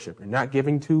your worship. You're not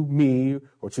giving to me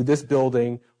or to this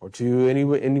building or to any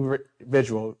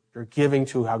individual. You're giving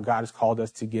to how God has called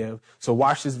us to give. So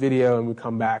watch this video and we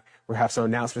come back. We'll have some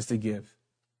announcements to give.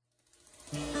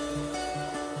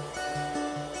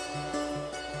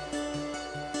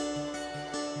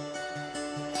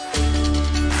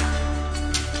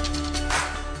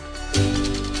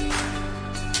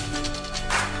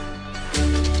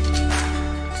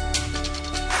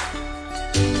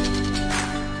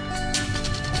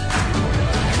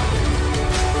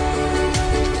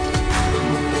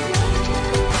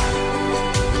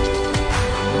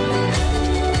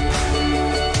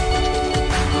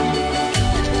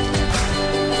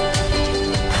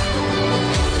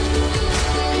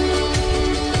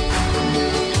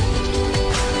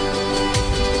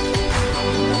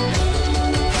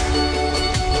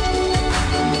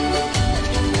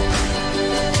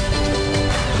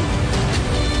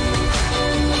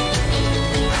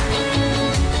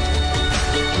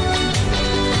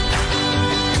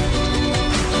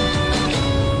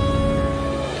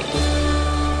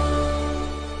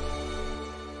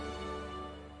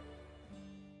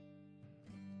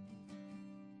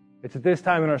 It's at this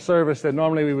time in our service that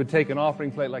normally we would take an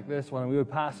offering plate like this one and we would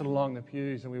pass it along the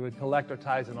pews and we would collect our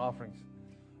tithes and offerings.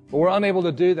 But we're unable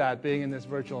to do that being in this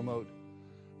virtual mode.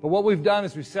 But what we've done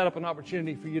is we've set up an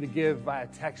opportunity for you to give via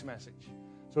text message.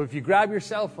 So if you grab your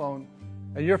cell phone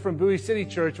and you're from Bowie City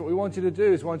Church, what we want you to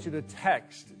do is we want you to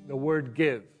text the word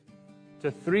give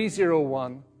to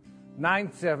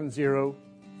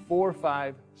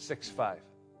 301-970-4565.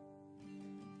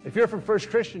 If you're from First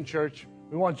Christian Church,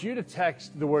 we want you to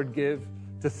text the word give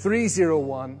to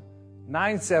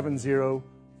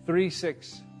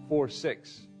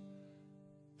 301-970-3646.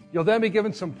 You'll then be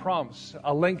given some prompts,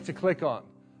 a link to click on.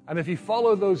 And if you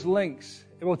follow those links,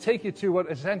 it will take you to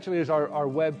what essentially is our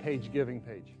web page giving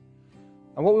page.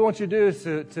 And what we want you to do is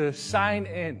to sign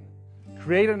in,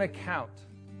 create an account,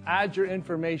 add your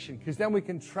information, because then we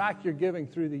can track your giving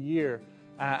through the year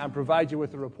and provide you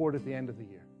with a report at the end of the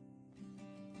year.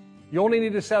 You only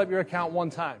need to set up your account one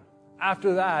time.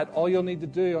 After that, all you'll need to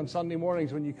do on Sunday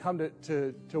mornings when you come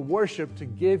to worship, to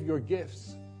give your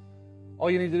gifts,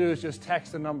 all you need to do is just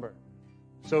text the number.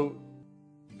 So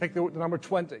pick the number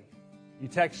 20. You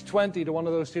text 20 to one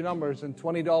of those two numbers, and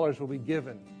 $20 will be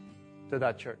given to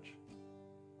that church.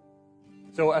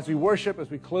 So as we worship,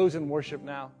 as we close in worship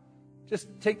now, just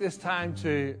take this time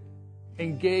to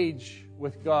engage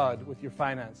with God with your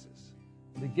finances,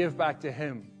 and to give back to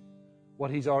Him what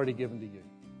He's already given to you.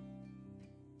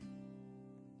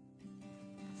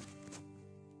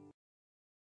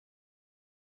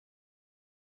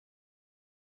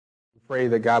 We pray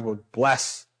that God will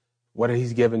bless what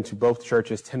He's given to both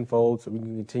churches tenfold so we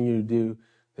can continue to do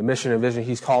the mission and vision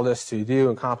He's called us to do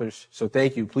and accomplish. So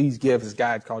thank you. Please give as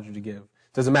God called you to give.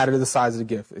 It doesn't matter the size of the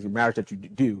gift. It matters that you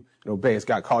do and obey as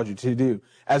God called you to do.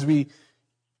 As we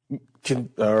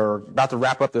are about to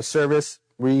wrap up the service,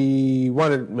 I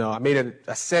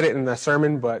said it in the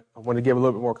sermon, but I want to give a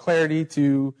little bit more clarity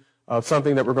to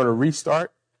something that we're going to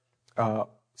restart.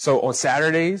 So on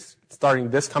Saturdays,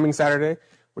 starting this coming Saturday,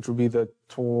 which will be the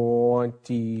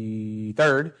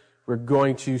 23rd, we're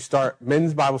going to start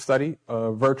men's Bible study,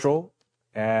 virtual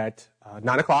at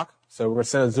 9 o'clock. So we're going to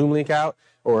send a Zoom link out,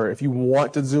 or if you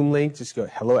want the Zoom link, just go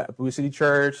hello@Bowie City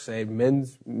Church, say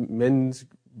men's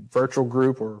virtual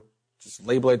group, or just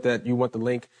label it that you want the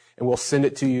link, and we'll send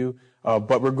it to you.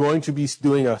 But we're going to be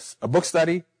doing a book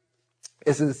study.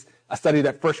 This is a study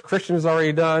that First Christian has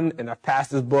already done, and I've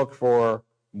passed this book for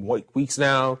weeks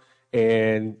now,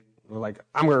 and we're like,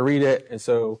 I'm going to read it, and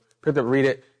so picked up read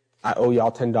it. I owe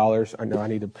y'all $10. I know I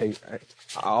need to pay.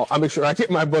 I'll make sure I get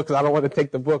my book because I don't want to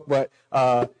take the book, but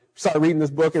start reading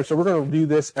this book, and so we're going to do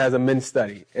this as a men's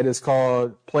study. It is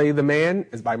called Play the Man.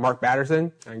 It's by Mark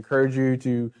Batterson. I encourage you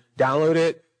to download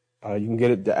it. You can get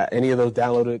it at any of those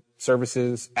downloaded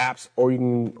services, apps, or you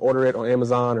can order it on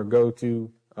Amazon or go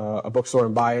to a bookstore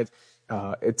and buy it.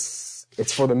 It's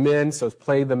for the men, so it's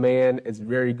Play the Man. It's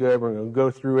very good. We're going to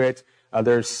go through it.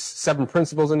 There's 7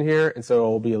 principles in here, and so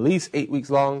it'll be at least 8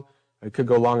 weeks long. It could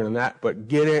go longer than that, but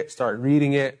get it, start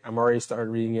reading it. I'm already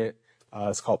started reading it.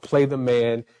 It's called Play the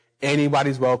Man.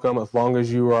 Anybody's welcome as long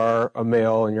as you are a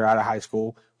male and you're out of high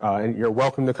school, and you're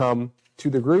welcome to come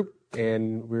to the group.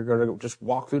 And we're going to just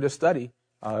walk through the study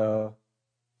until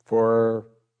we're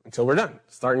done.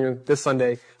 Starting this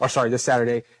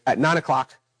Saturday at 9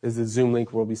 o'clock is the Zoom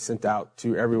link will be sent out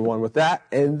to everyone with that.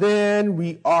 And then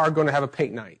we are going to have a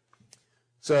paint night.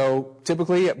 So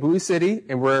typically at Bowie City,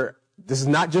 and this is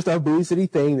not just a Bowie City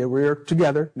thing that we're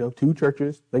together, two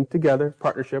churches linked together,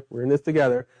 partnership. We're in this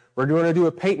together. We're going to do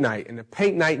a paint night. And a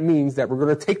paint night means that we're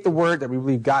going to take the word that we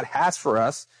believe God has for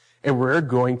us, and we're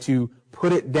going to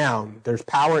put it down. There's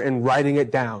power in writing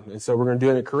it down. And so we're going to do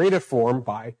it in a creative form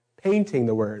by painting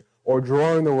the word or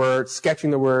drawing the word,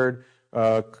 sketching the word,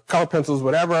 color pencils,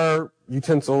 whatever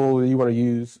utensil you want to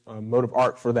use, mode of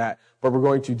art for that. But we're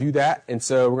going to do that. And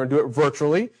so we're going to do it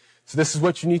virtually. So this is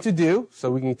what you need to do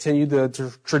so we can continue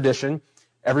the tradition.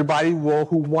 Everybody who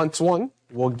wants one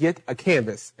will get a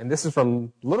canvas. And this is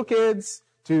from little kids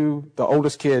to the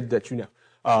oldest kid that you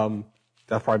know.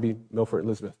 That'll probably be Milford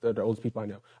Elizabeth. They're the oldest people I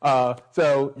know.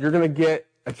 So you're going to get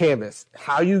a canvas.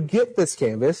 How you get this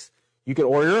canvas, you can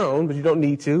order your own, but you don't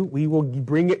need to. We will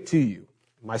bring it to you.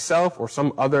 Myself or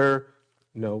some other,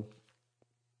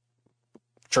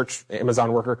 church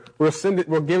Amazon worker, we'll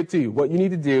give it to you. What you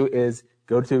need to do is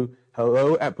go to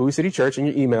hello@Bowie City Church in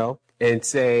your email and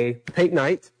say paint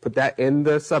night, put that in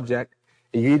the subject,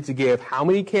 and you need to give how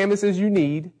many canvases you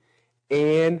need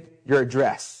and your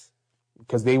address,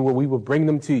 because we will bring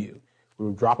them to you. We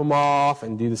will drop them off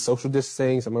and do the social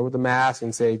distancing, somewhere with the mask,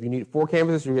 and say if you need 4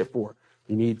 canvases, you get 4. If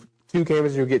you need 2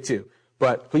 canvases, you'll get 2.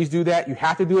 But please do that. You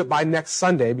have to do it by next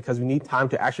Sunday because we need time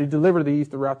to actually deliver these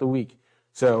throughout the week.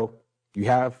 So you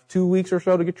have 2 weeks or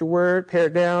so to get your word, tear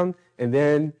it down, and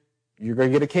then you're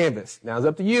going to get a canvas. Now it's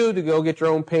up to you to go get your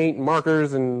own paint and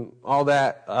markers and all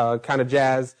that kind of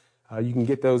jazz. You can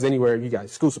get those anywhere, you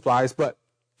guys, school supplies. But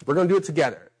we're going to do it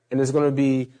together. And it's going to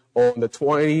be on the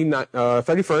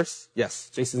 31st. Yes,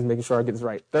 Jason's making sure I get this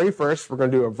right. 31st, we're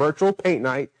going to do a virtual paint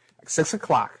night at 6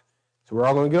 o'clock. So we're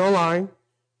all going to get online.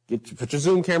 Put your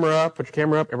Zoom camera up, and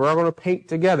we're all going to paint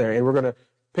together. And we're going to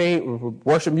paint with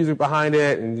worship music behind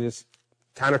it and just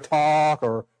kind of talk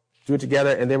or do it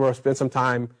together. And then we'll spend some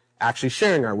time actually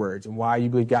sharing our words and why you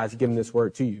believe God's given this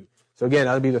word to you. So again,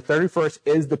 that'll be the 31st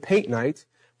is the paint night,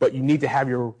 but you need to have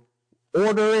your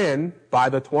order in by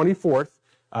the 24th.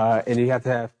 And you have to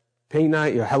have paint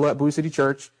night, hello@Bowie City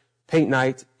Church, paint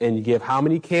night, and you give how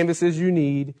many canvases you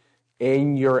need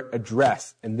and your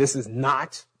address. And this is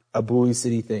not a Bowie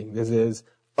City thing. This is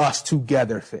us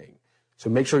together thing. So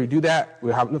make sure you do that.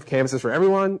 We'll have enough canvases for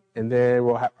everyone, and then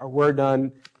we'll have our word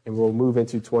done, and we'll move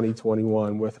into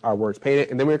 2021 with our words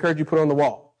painted. And then we encourage you to put it on the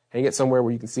wall. Hang it somewhere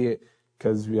where you can see it,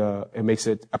 because it makes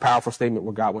it a powerful statement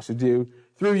what God wants to do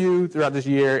through you throughout this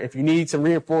year. If you need some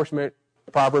reinforcement,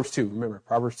 Proverbs 2. Remember,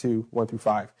 Proverbs 2,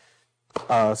 1-5.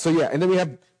 And then we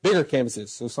have bigger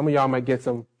canvases. So some of y'all might get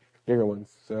some bigger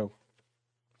ones. So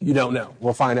you don't know.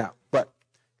 We'll find out. But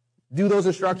do those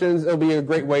instructions. It'll be a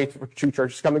great way for two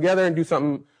churches to come together and do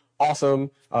something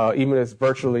awesome, even if it's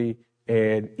virtually,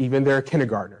 and even they're a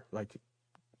kindergartner, like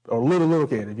a little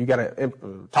kid. If you got a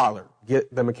toddler,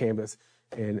 get them a canvas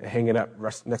and hang it up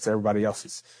next to everybody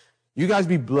else's. You guys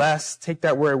be blessed. Take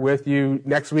that word with you.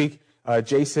 Next week,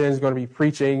 Jason is going to be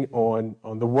preaching on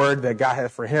the word that God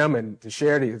has for him and to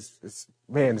share it. It's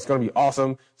going to be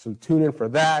awesome. So tune in for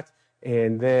that.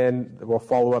 And then we'll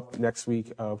follow up next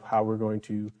week of how we're going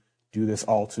to do this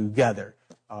all together,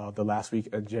 the last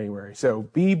week of January. So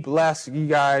be blessed, you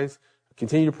guys.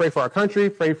 Continue to pray for our country,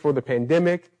 pray for the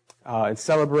pandemic, and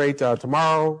celebrate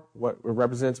tomorrow what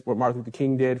represents what Martin Luther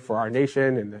King did for our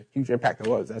nation and the huge impact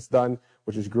that's done,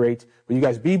 which is great. But you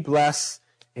guys be blessed.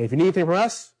 And if you need anything from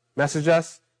us, message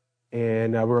us.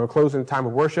 And we're going to close in a time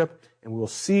of worship. And we'll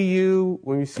see you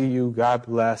when we see you. God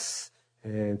bless.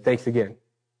 And thanks again.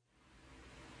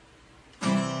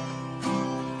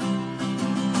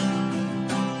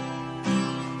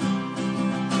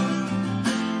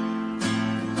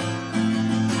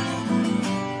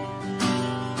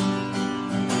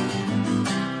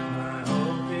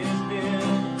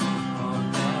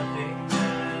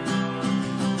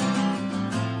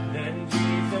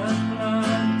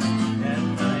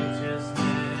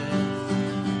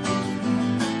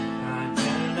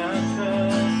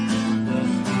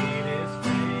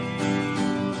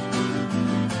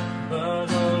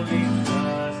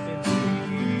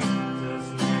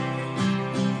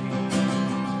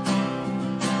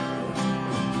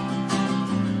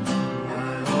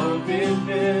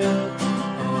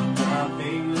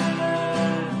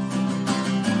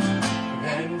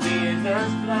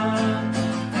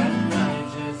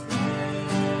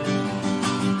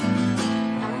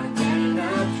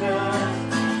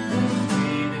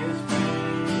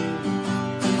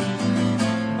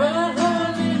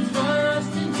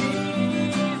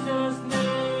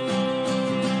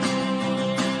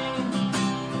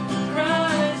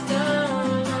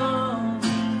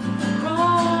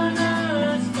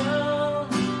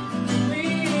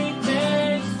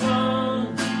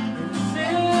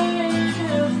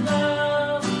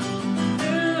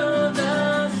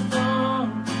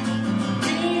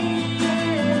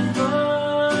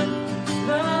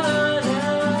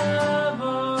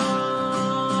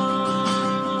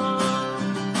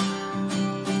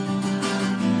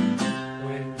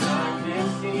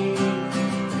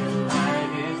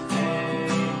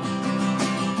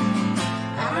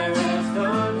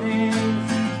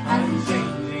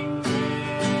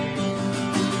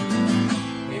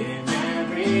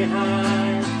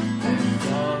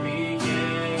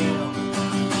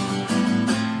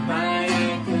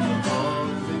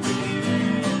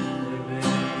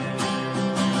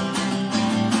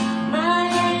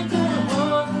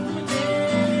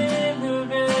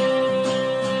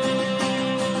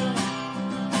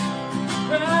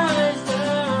 Christ.